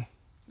gun,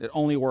 it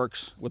only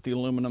works with the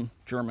aluminum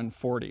German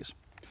 40s.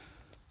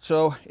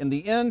 So in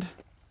the end,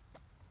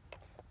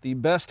 the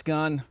best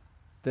gun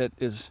that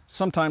is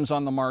sometimes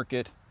on the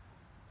market,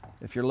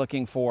 if you're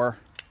looking for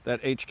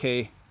that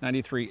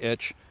HK93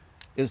 itch,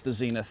 is the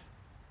Zenith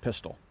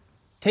pistol.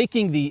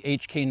 Taking the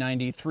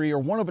HK93 or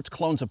one of its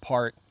clones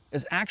apart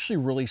is actually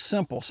really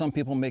simple. Some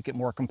people make it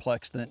more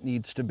complex than it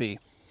needs to be.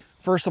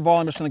 First of all,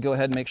 I'm just going to go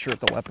ahead and make sure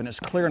that the weapon is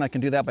clear, and I can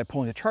do that by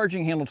pulling the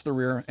charging handle to the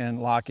rear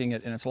and locking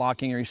it in its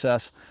locking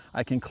recess.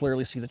 I can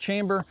clearly see the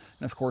chamber,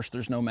 and of course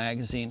there's no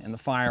magazine in the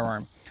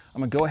firearm. I'm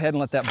going to go ahead and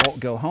let that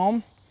bolt go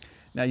home.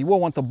 Now you will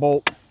want the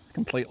bolt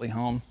completely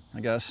home,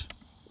 I guess.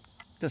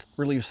 Just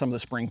relieve some of the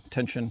spring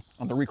tension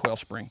on the recoil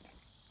spring.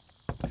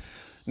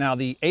 Now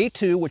the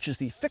A2, which is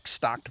the fixed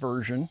stocked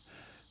version,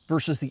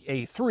 versus the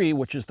A3,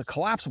 which is the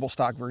collapsible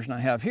stock version I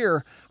have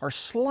here, are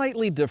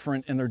slightly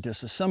different in their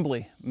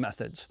disassembly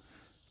methods.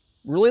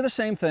 Really the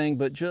same thing,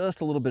 but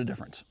just a little bit of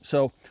difference.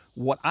 So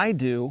what I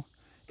do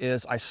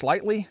is I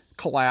slightly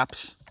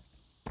collapse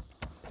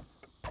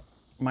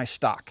my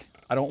stock.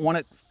 I don't want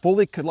it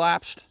fully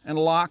collapsed and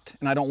locked,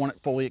 and I don't want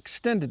it fully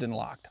extended and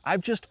locked.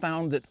 I've just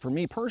found that for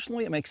me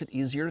personally, it makes it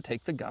easier to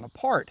take the gun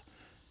apart.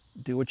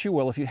 Do what you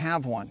will if you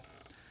have one.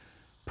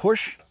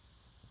 Push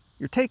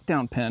your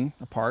takedown pin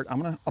apart.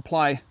 I'm going to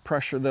apply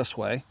pressure this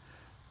way.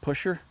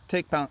 Push your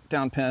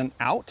takedown pin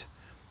out.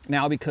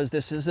 Now, because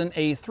this is an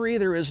A3,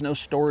 there is no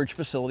storage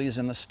facilities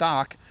in the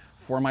stock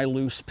for my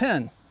loose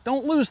pin.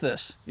 Don't lose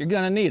this. You're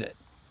going to need it.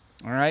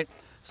 All right,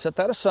 set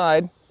that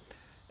aside.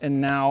 And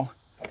now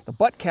the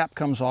butt cap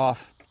comes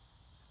off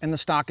and the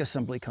stock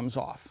assembly comes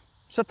off.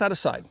 Set that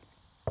aside.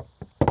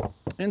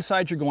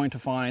 Inside, you're going to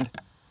find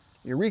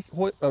your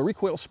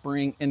recoil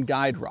spring and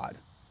guide rod.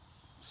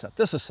 Set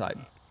this aside.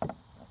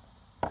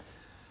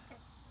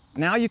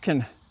 Now you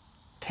can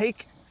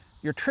take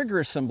your trigger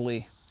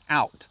assembly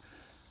out.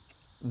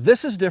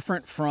 This is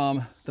different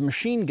from the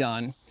machine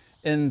gun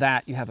in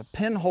that you have a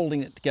pin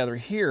holding it together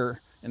here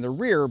in the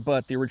rear,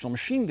 but the original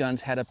machine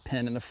guns had a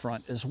pin in the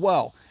front as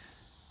well.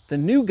 The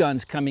new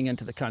guns coming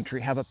into the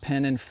country have a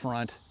pin in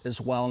front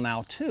as well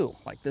now too,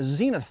 like the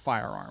Zenith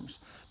firearms.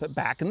 But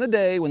back in the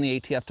day when the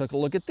ATF took a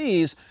look at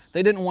these,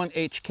 they didn't want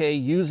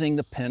HK using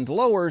the pinned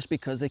lowers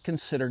because they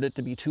considered it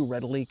to be too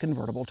readily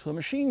convertible to a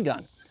machine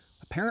gun.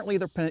 Apparently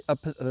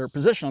their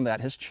position on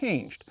that has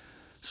changed.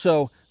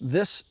 So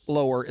this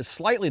lower is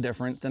slightly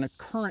different than a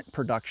current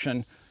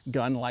production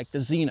gun like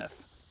the Zenith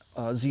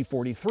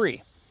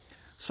Z43.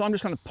 So I'm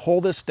just going to pull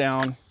this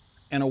down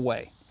and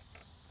away.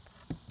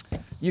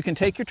 You can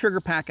take your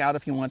trigger pack out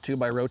if you want to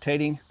by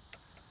rotating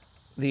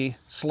the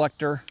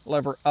selector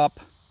lever up,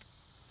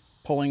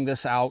 pulling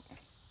this out,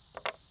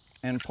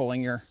 and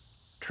pulling your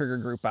trigger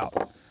group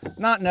out.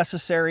 Not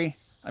necessary.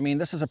 I mean,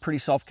 this is a pretty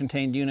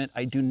self-contained unit.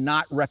 I do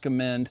not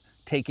recommend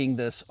taking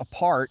this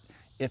apart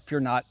if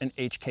you're not an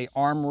HK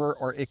armorer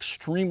or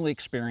extremely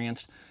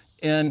experienced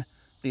in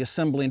the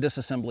assembly and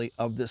disassembly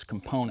of this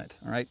component,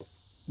 all right?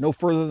 No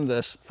further than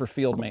this for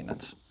field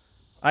maintenance.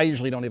 I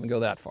usually don't even go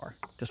that far.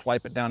 Just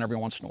wipe it down every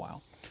once in a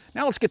while.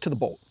 Now let's get to the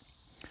bolt.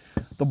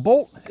 The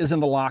bolt is in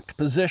the locked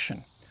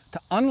position. To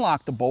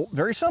unlock the bolt,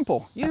 very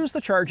simple. Use the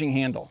charging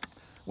handle.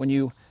 When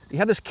you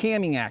have this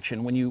camming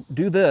action, when you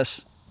do this,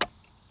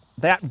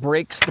 that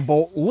breaks the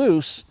bolt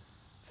loose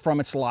from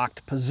its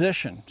locked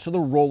position, so the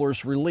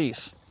rollers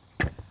release.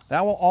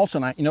 That will also,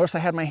 you notice I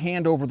had my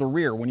hand over the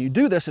rear. When you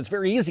do this, it's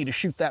very easy to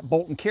shoot that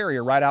bolt and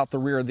carrier right out the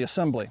rear of the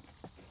assembly.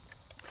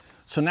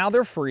 So now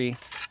they're free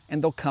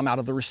and they'll come out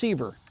of the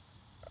receiver.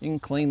 You can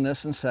clean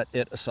this and set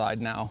it aside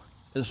now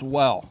as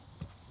well.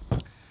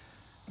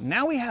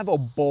 Now we have a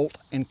bolt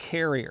and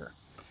carrier.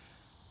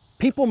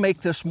 People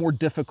make this more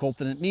difficult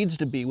than it needs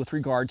to be with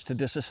regards to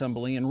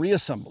disassembly and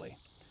reassembly.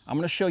 I'm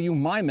going to show you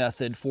my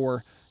method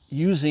for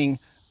using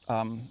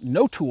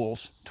no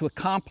tools to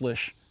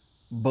accomplish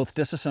both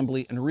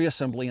disassembly and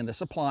reassembly, and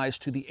this applies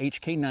to the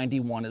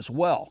HK91 as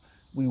well.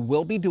 We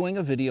will be doing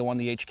a video on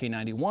the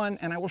HK91,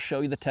 and I will show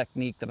you the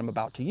technique that I'm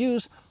about to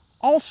use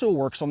also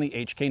works on the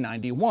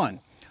HK91.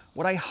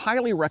 What I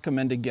highly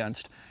recommend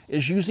against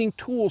is using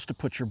tools to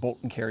put your bolt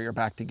and carrier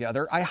back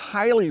together. I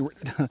highly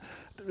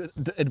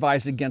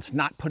advise against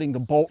not putting the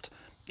bolt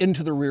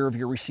into the rear of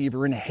your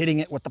receiver and hitting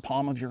it with the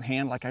palm of your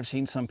hand like I've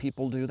seen some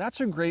people do.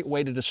 That's a great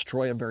way to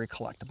destroy a very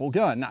collectible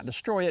gun. Not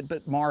destroy it,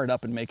 but mar it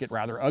up and make it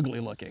rather ugly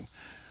looking.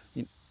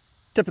 You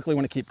typically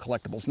want to keep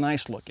collectibles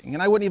nice looking,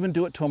 and I wouldn't even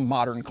do it to a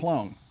modern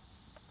clone.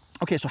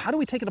 Okay, so how do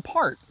we take it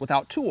apart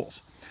without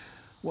tools?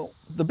 Well,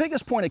 the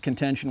biggest point of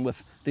contention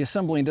with the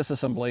assembly and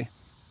disassembly,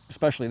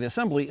 especially the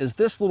assembly, is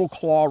this little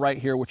claw right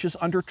here, which is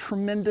under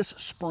tremendous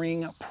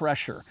spring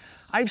pressure.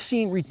 I've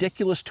seen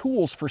ridiculous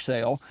tools for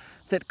sale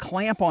that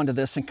clamp onto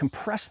this and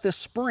compress this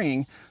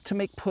spring to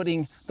make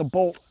putting the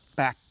bolt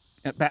back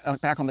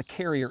on the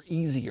carrier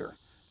easier.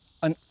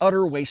 An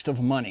utter waste of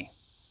money.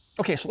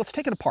 Okay, so let's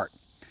take it apart.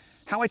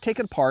 How I take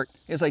it apart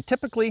is I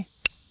typically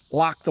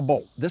lock the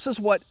bolt. This is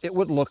what it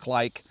would look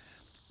like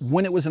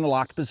when it was in a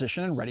locked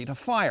position and ready to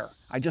fire.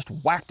 I just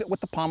whacked it with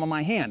the palm of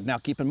my hand. Now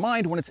keep in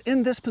mind, when it's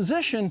in this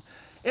position,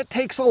 it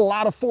takes a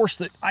lot of force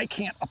that I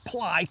can't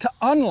apply to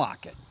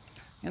unlock it.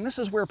 And this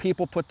is where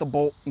people put the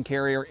bolt and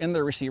carrier in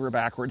their receiver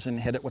backwards and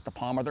hit it with the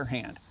palm of their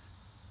hand.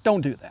 Don't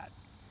do that.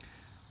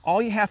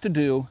 All you have to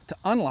do to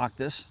unlock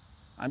this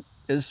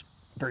is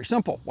very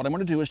simple. What I'm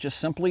going to do is just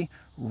simply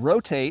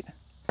rotate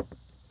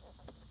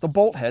the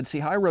bolt head. See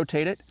how I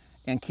rotate it?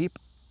 And keep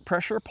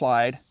pressure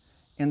applied.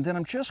 And then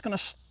I'm just going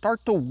to start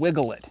to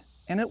wiggle it,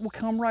 and it will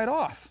come right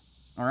off.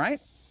 All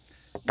right?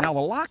 Now the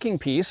locking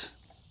piece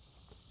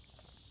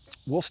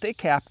will stay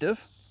captive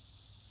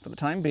for the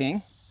time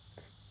being.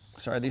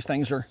 Sorry, these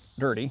things are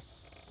dirty.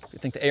 If you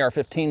think the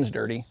AR-15 is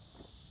dirty,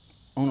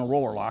 own a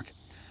roller lock.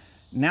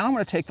 Now I'm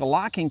going to take the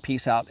locking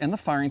piece out and the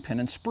firing pin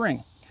and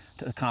spring.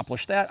 To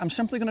accomplish that, I'm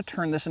simply going to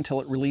turn this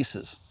until it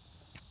releases.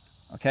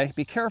 Okay,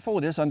 be careful,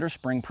 it is under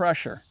spring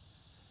pressure.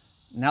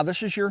 Now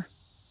this is your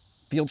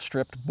field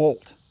stripped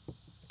bolt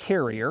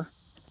carrier,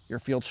 your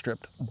field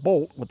stripped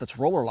bolt with its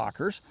roller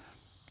lockers.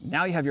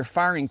 Now you have your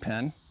firing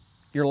pin,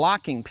 your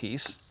locking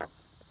piece,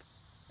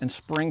 and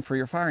spring for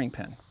your firing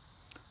pin.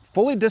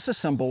 Fully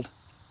disassembled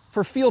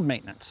for field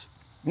maintenance.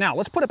 Now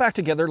let's put it back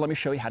together. Let me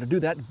show you how to do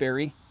that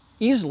very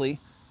easily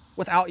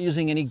without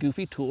using any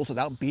goofy tools,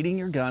 without beating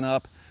your gun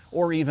up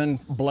or even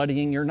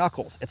bloodying your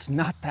knuckles. It's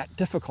not that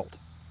difficult.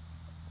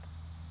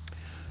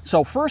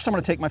 So first I'm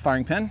going to take my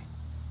firing pin,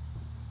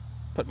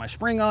 put my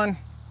spring on,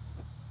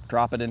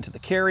 drop it into the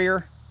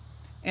carrier,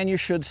 and you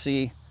should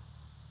see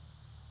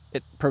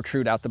it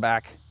protrude out the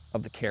back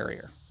of the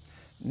carrier.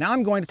 Now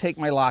I'm going to take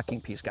my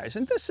locking piece, guys,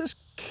 and this is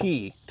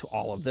key to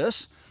all of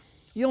this.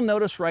 You'll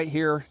notice right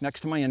here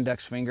next to my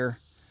index finger,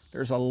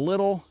 there's a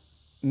little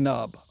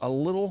nub, a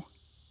little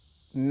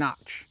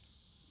notch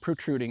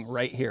protruding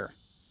right here,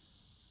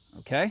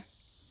 okay?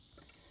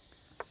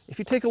 If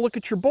you take a look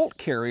at your bolt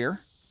carrier,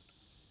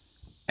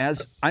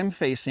 as I'm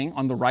facing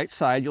on the right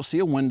side, you'll see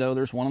a window.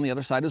 There's one on the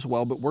other side as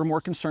well, but we're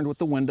more concerned with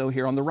the window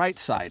here on the right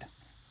side.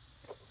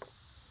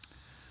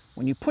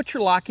 When you put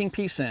your locking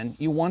piece in,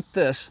 you want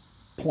this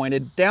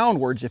pointed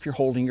downwards if you're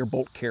holding your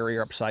bolt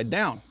carrier upside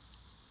down.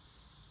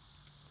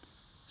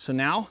 So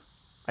now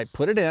I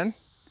put it in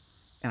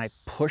and I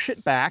push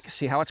it back.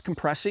 See how it's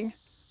compressing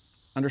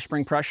under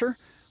spring pressure?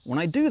 When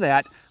I do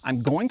that,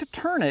 I'm going to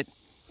turn it,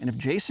 and if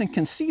Jason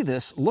can see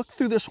this, look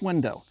through this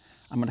window.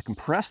 I'm going to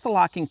compress the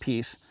locking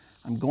piece.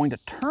 I'm going to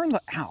turn the,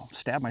 ow,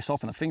 stab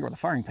myself in the finger with a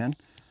firing pin.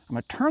 I'm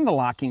going to turn the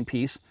locking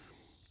piece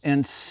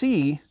and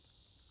see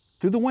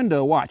through the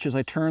window, watch as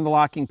I turn the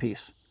locking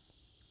piece.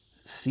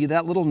 See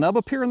that little nub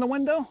appear in the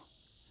window?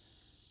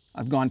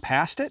 I've gone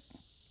past it.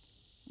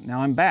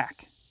 Now I'm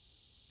back.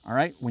 All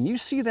right, when you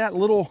see that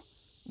little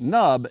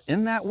nub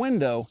in that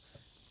window,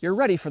 you're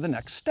ready for the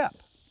next step.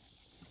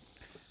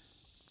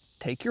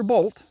 Take your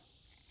bolt,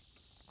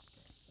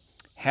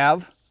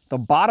 have the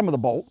bottom of the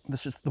bolt,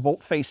 this is the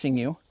bolt facing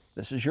you,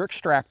 this is your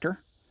extractor,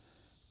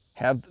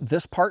 have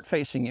this part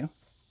facing you,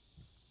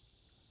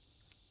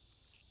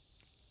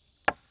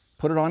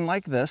 put it on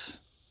like this,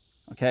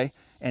 okay?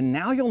 And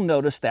now you'll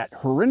notice that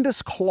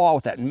horrendous claw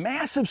with that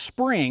massive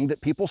spring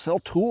that people sell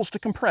tools to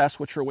compress,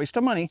 which are a waste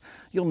of money.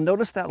 You'll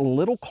notice that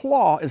little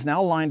claw is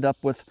now lined up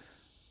with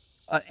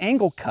an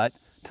angle cut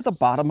to the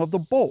bottom of the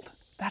bolt.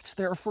 That's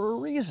there for a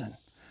reason.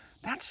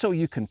 That's so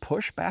you can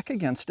push back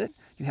against it.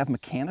 You have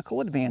mechanical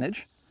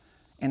advantage.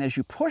 And as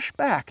you push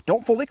back,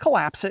 don't fully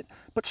collapse it,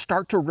 but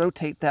start to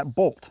rotate that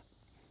bolt.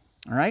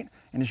 All right?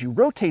 And as you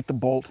rotate the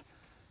bolt,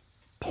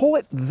 pull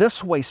it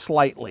this way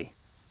slightly,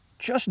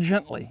 just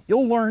gently.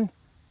 You'll learn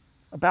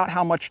about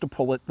how much to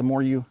pull it the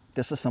more you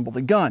disassemble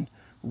the gun.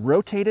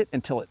 Rotate it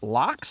until it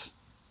locks,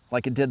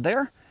 like it did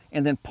there,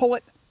 and then pull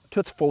it to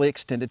its fully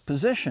extended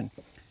position.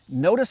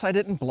 Notice I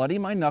didn't bloody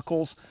my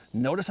knuckles.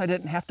 Notice I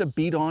didn't have to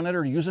beat on it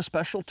or use a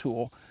special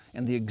tool.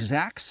 And the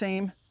exact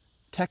same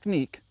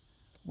technique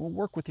will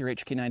work with your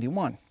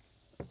HK91.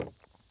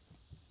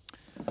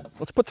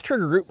 Let's put the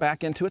trigger group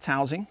back into its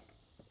housing.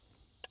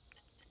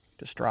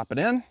 Just drop it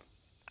in.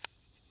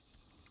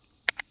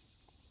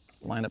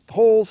 Line up the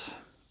holes.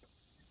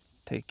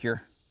 Take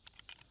your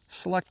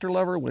selector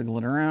lever, wiggle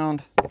it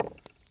around,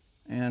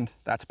 and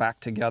that's back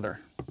together.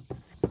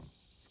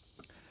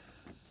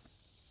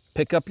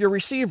 Pick up your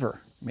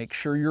receiver. Make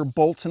sure your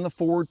bolt's in the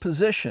forward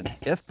position.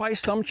 If by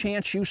some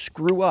chance you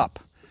screw up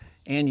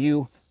and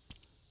you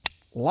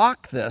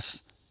lock this,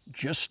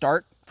 just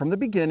start from the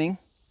beginning,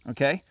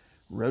 okay?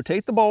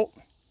 Rotate the bolt,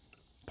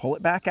 pull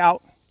it back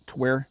out to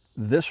where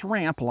this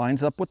ramp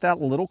lines up with that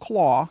little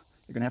claw.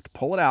 You're gonna have to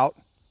pull it out.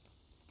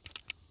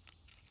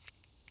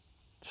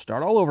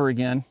 Start all over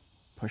again,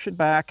 push it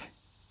back,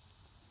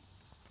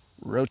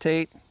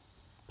 rotate,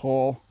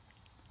 pull.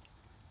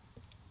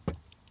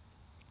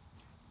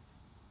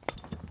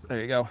 There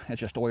you go, it's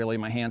just oily,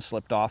 my hand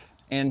slipped off,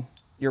 and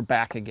you're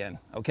back again,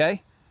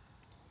 okay?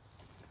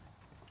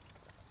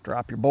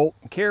 Drop your bolt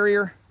and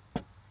carrier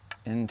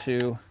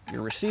into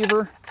your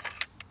receiver,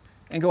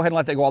 and go ahead and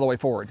let that go all the way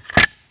forward.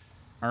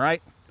 All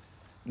right,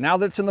 now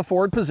that it's in the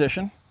forward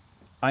position,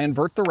 I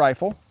invert the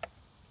rifle.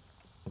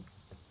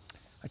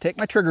 I take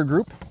my trigger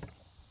group,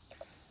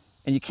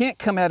 and you can't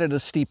come at it at a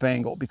steep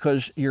angle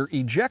because your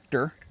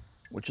ejector,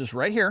 which is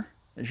right here,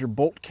 as your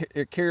bolt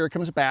carrier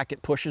comes back,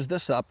 it pushes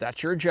this up,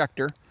 that's your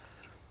ejector.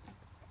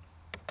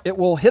 It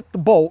will hit the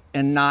bolt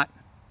and not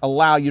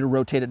allow you to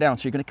rotate it down.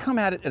 So you're going to come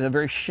at it at a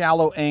very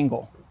shallow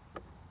angle.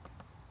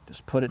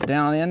 Just put it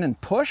down in and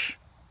push,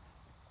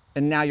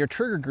 and now your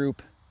trigger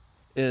group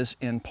is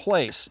in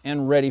place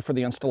and ready for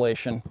the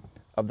installation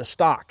of the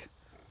stock.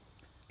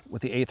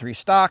 With the A3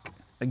 stock,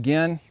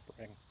 again,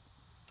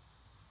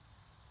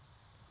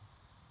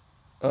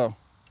 oh,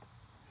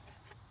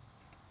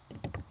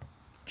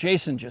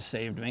 Jason just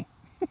saved me.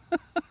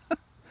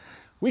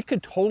 We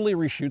could totally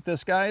reshoot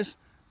this, guys,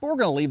 but we're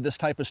going to leave this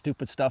type of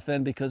stupid stuff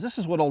in because this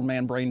is what old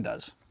man brain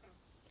does.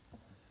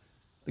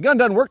 The gun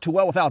doesn't work too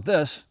well without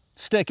this.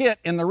 Stick it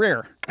in the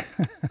rear.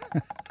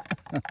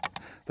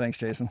 Thanks,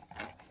 Jason.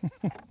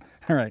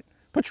 All right,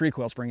 put your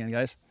recoil spring in,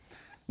 guys.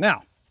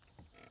 Now,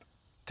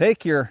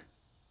 take your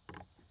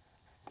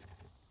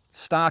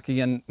stock,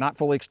 again, not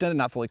fully extended,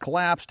 not fully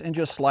collapsed, and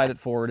just slide it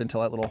forward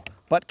until that little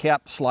butt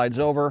cap slides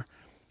over.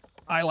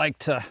 I like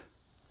to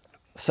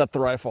set the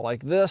rifle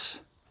like this,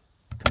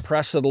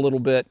 compress it a little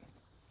bit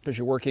because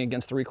you're working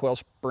against the recoil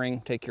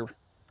spring. Take your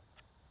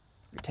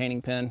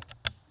retaining pin,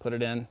 put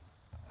it in,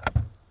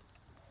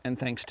 and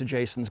thanks to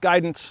Jason's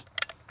guidance,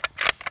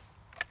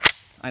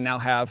 I now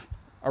have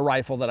a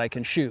rifle that I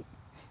can shoot.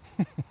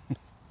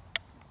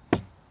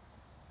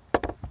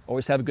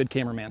 Always have a good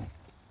cameraman.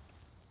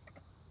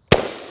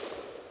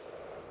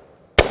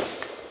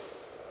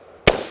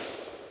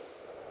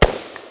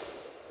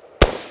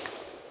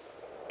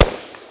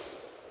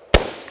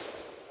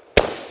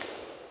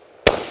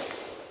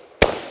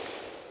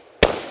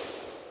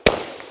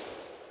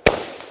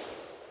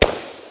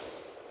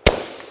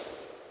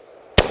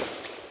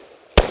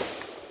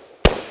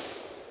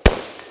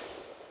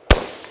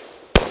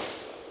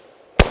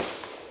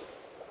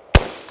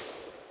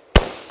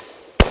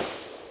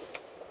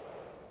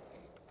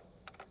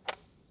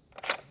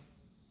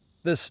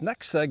 This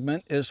next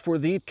segment is for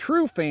the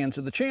true fans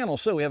of the channel,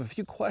 so we have a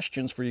few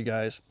questions for you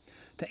guys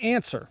to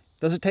answer.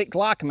 Does it take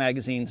Glock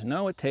magazines?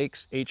 No, it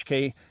takes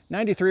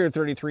HK93 or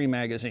 33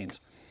 magazines.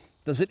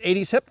 Does it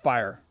 80s hip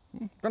fire?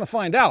 We're going to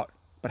find out.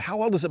 But how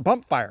well does it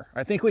bump fire?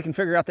 I think we can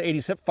figure out the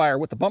 80s hip fire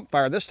with the bump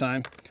fire this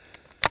time.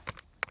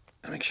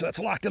 Make sure that's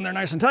locked in there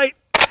nice and tight.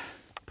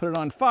 Put it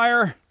on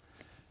fire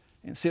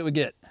and see what we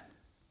get.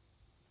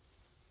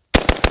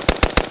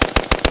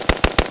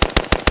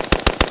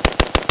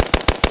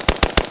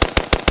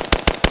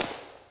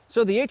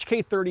 So the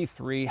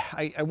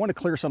HK33, I want to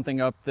clear something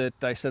up that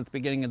I said at the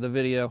beginning of the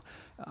video.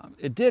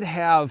 It did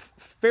have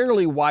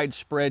fairly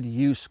widespread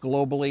use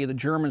globally. The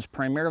Germans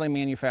primarily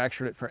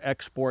manufactured it for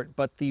export,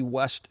 but the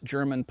West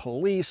German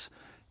police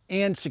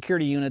and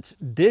security units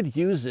did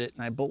use it,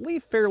 and I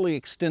believe fairly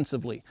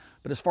extensively.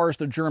 But as far as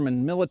the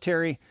German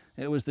military,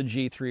 it was the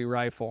G3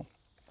 rifle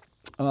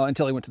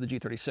until they went to the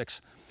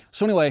G36.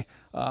 So anyway,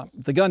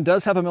 the gun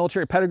does have a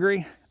military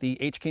pedigree. The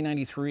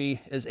HK93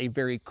 is a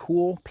very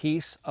cool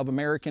piece of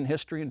American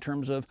history in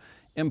terms of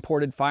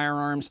imported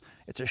firearms.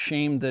 It's a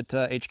shame that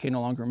HK no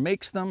longer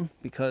makes them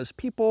because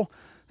people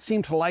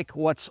seem to like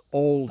what's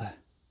old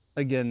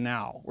again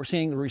now. We're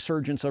seeing the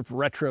resurgence of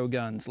retro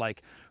guns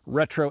like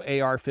retro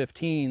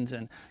AR-15s,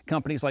 and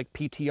companies like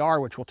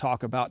PTR, which we'll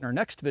talk about in our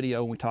next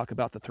video when we talk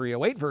about the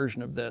 308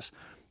 version of this,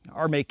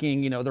 are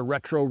making, you know, the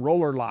retro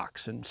roller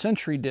locks, and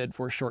Century did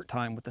for a short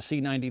time with the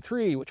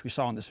C93, which we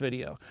saw in this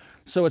video.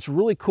 So it's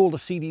really cool to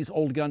see these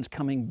old guns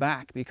coming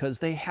back because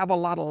they have a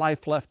lot of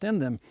life left in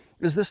them.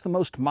 Is this the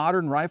most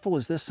modern rifle?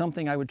 Is this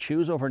something I would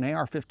choose over an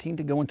AR-15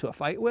 to go into a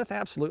fight with?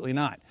 Absolutely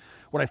not.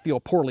 Would I feel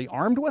poorly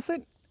armed with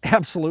it?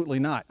 Absolutely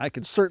not. I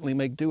could certainly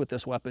make do with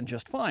this weapon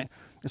just fine.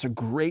 It's a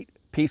great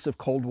piece of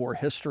Cold War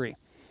history.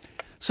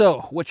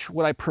 So, which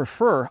would I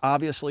prefer?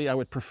 Obviously, I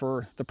would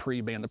prefer the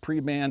pre-ban. The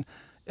pre-ban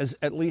is,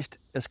 at least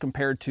as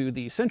compared to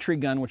the Century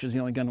gun, which is the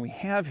only gun we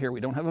have here.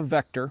 We don't have a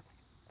Vector.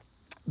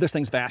 This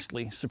thing's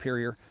vastly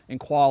superior in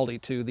quality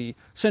to the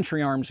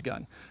Century Arms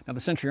gun. Now,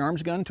 the Century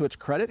Arms gun, to its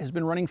credit, has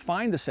been running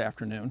fine this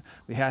afternoon.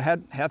 We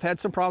have had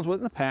some problems with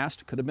it in the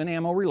past. Could have been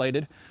ammo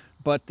related,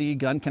 but the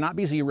gun cannot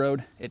be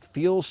zeroed. It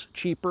feels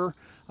cheaper.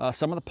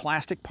 Some of the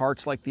plastic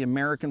parts, like the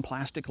American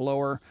plastic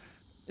lower,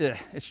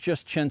 it's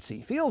just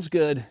chintzy. Feels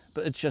good,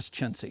 but it's just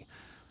chintzy.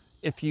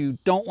 If you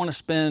don't want to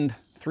spend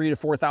 $3,000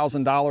 to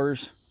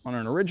 $4,000 on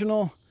an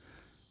original,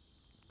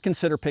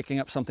 consider picking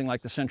up something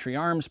like the Century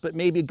Arms, but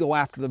maybe go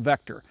after the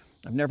Vector.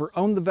 I've never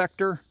owned the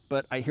Vector,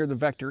 but I hear the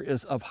Vector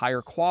is of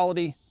higher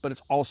quality, but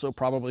it's also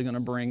probably going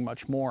to bring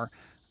much more.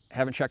 I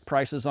haven't checked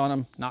prices on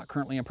them, not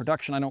currently in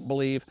production, I don't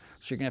believe,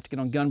 so you're going to have to get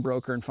on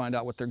Gunbroker and find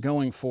out what they're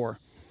going for.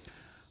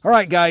 All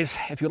right, guys,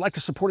 if you'd like to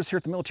support us here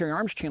at the Military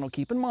Arms Channel,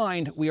 keep in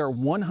mind we are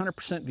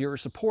 100% viewer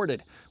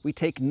supported. We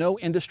take no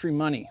industry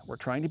money. We're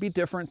trying to be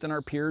different than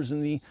our peers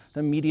in the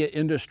media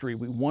industry.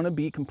 We want to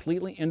be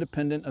completely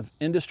independent of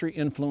industry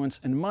influence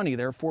and money.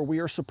 Therefore, we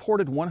are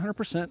supported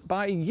 100%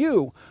 by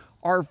you,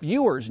 our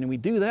viewers, and we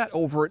do that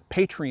over at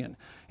Patreon.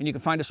 And you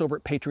can find us over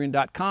at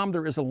patreon.com.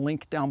 There is a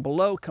link down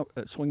below.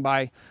 Swing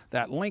by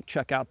that link,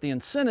 check out the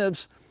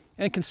incentives,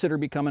 and consider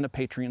becoming a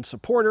Patreon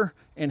supporter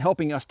and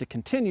helping us to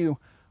continue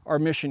our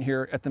mission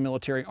here at the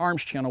Military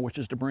Arms Channel, which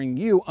is to bring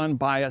you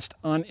unbiased,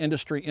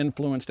 un-industry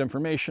influenced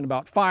information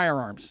about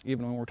firearms,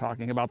 even when we're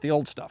talking about the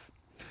old stuff.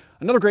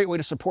 Another great way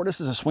to support us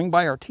is to swing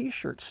by our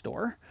t-shirt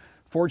store,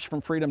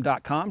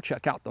 forgedfromfreedom.com.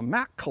 Check out the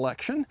Mac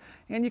collection,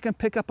 and you can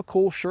pick up a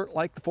cool shirt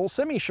like the full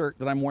semi shirt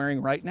that I'm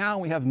wearing right now.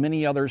 We have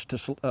many others to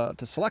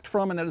select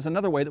from, and that is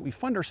another way that we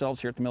fund ourselves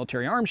here at the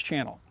Military Arms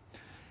Channel.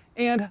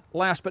 And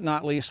last but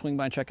not least, swing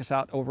by and check us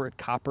out over at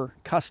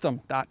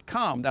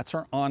coppercustom.com. That's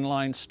our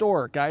online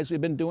store. Guys, we've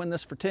been doing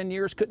this for 10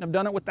 years. Couldn't have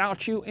done it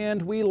without you,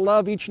 and we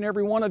love each and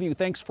every one of you.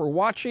 Thanks for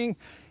watching,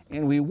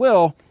 and we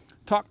will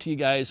talk to you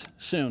guys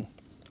soon.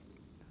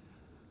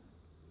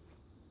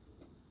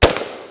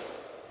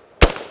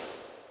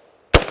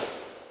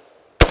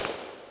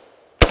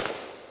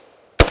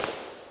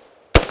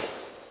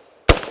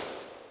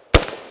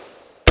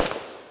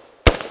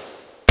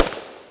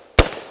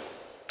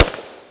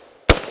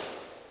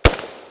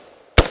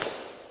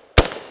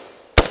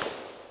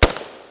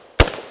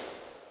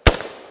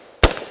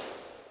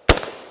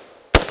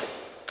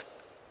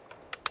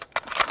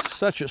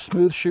 such a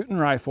smooth shooting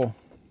rifle.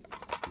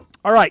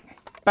 All right,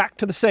 back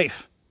to the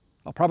safe.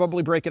 I'll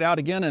probably break it out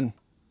again in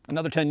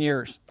another 10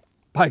 years.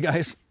 Bye,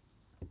 guys.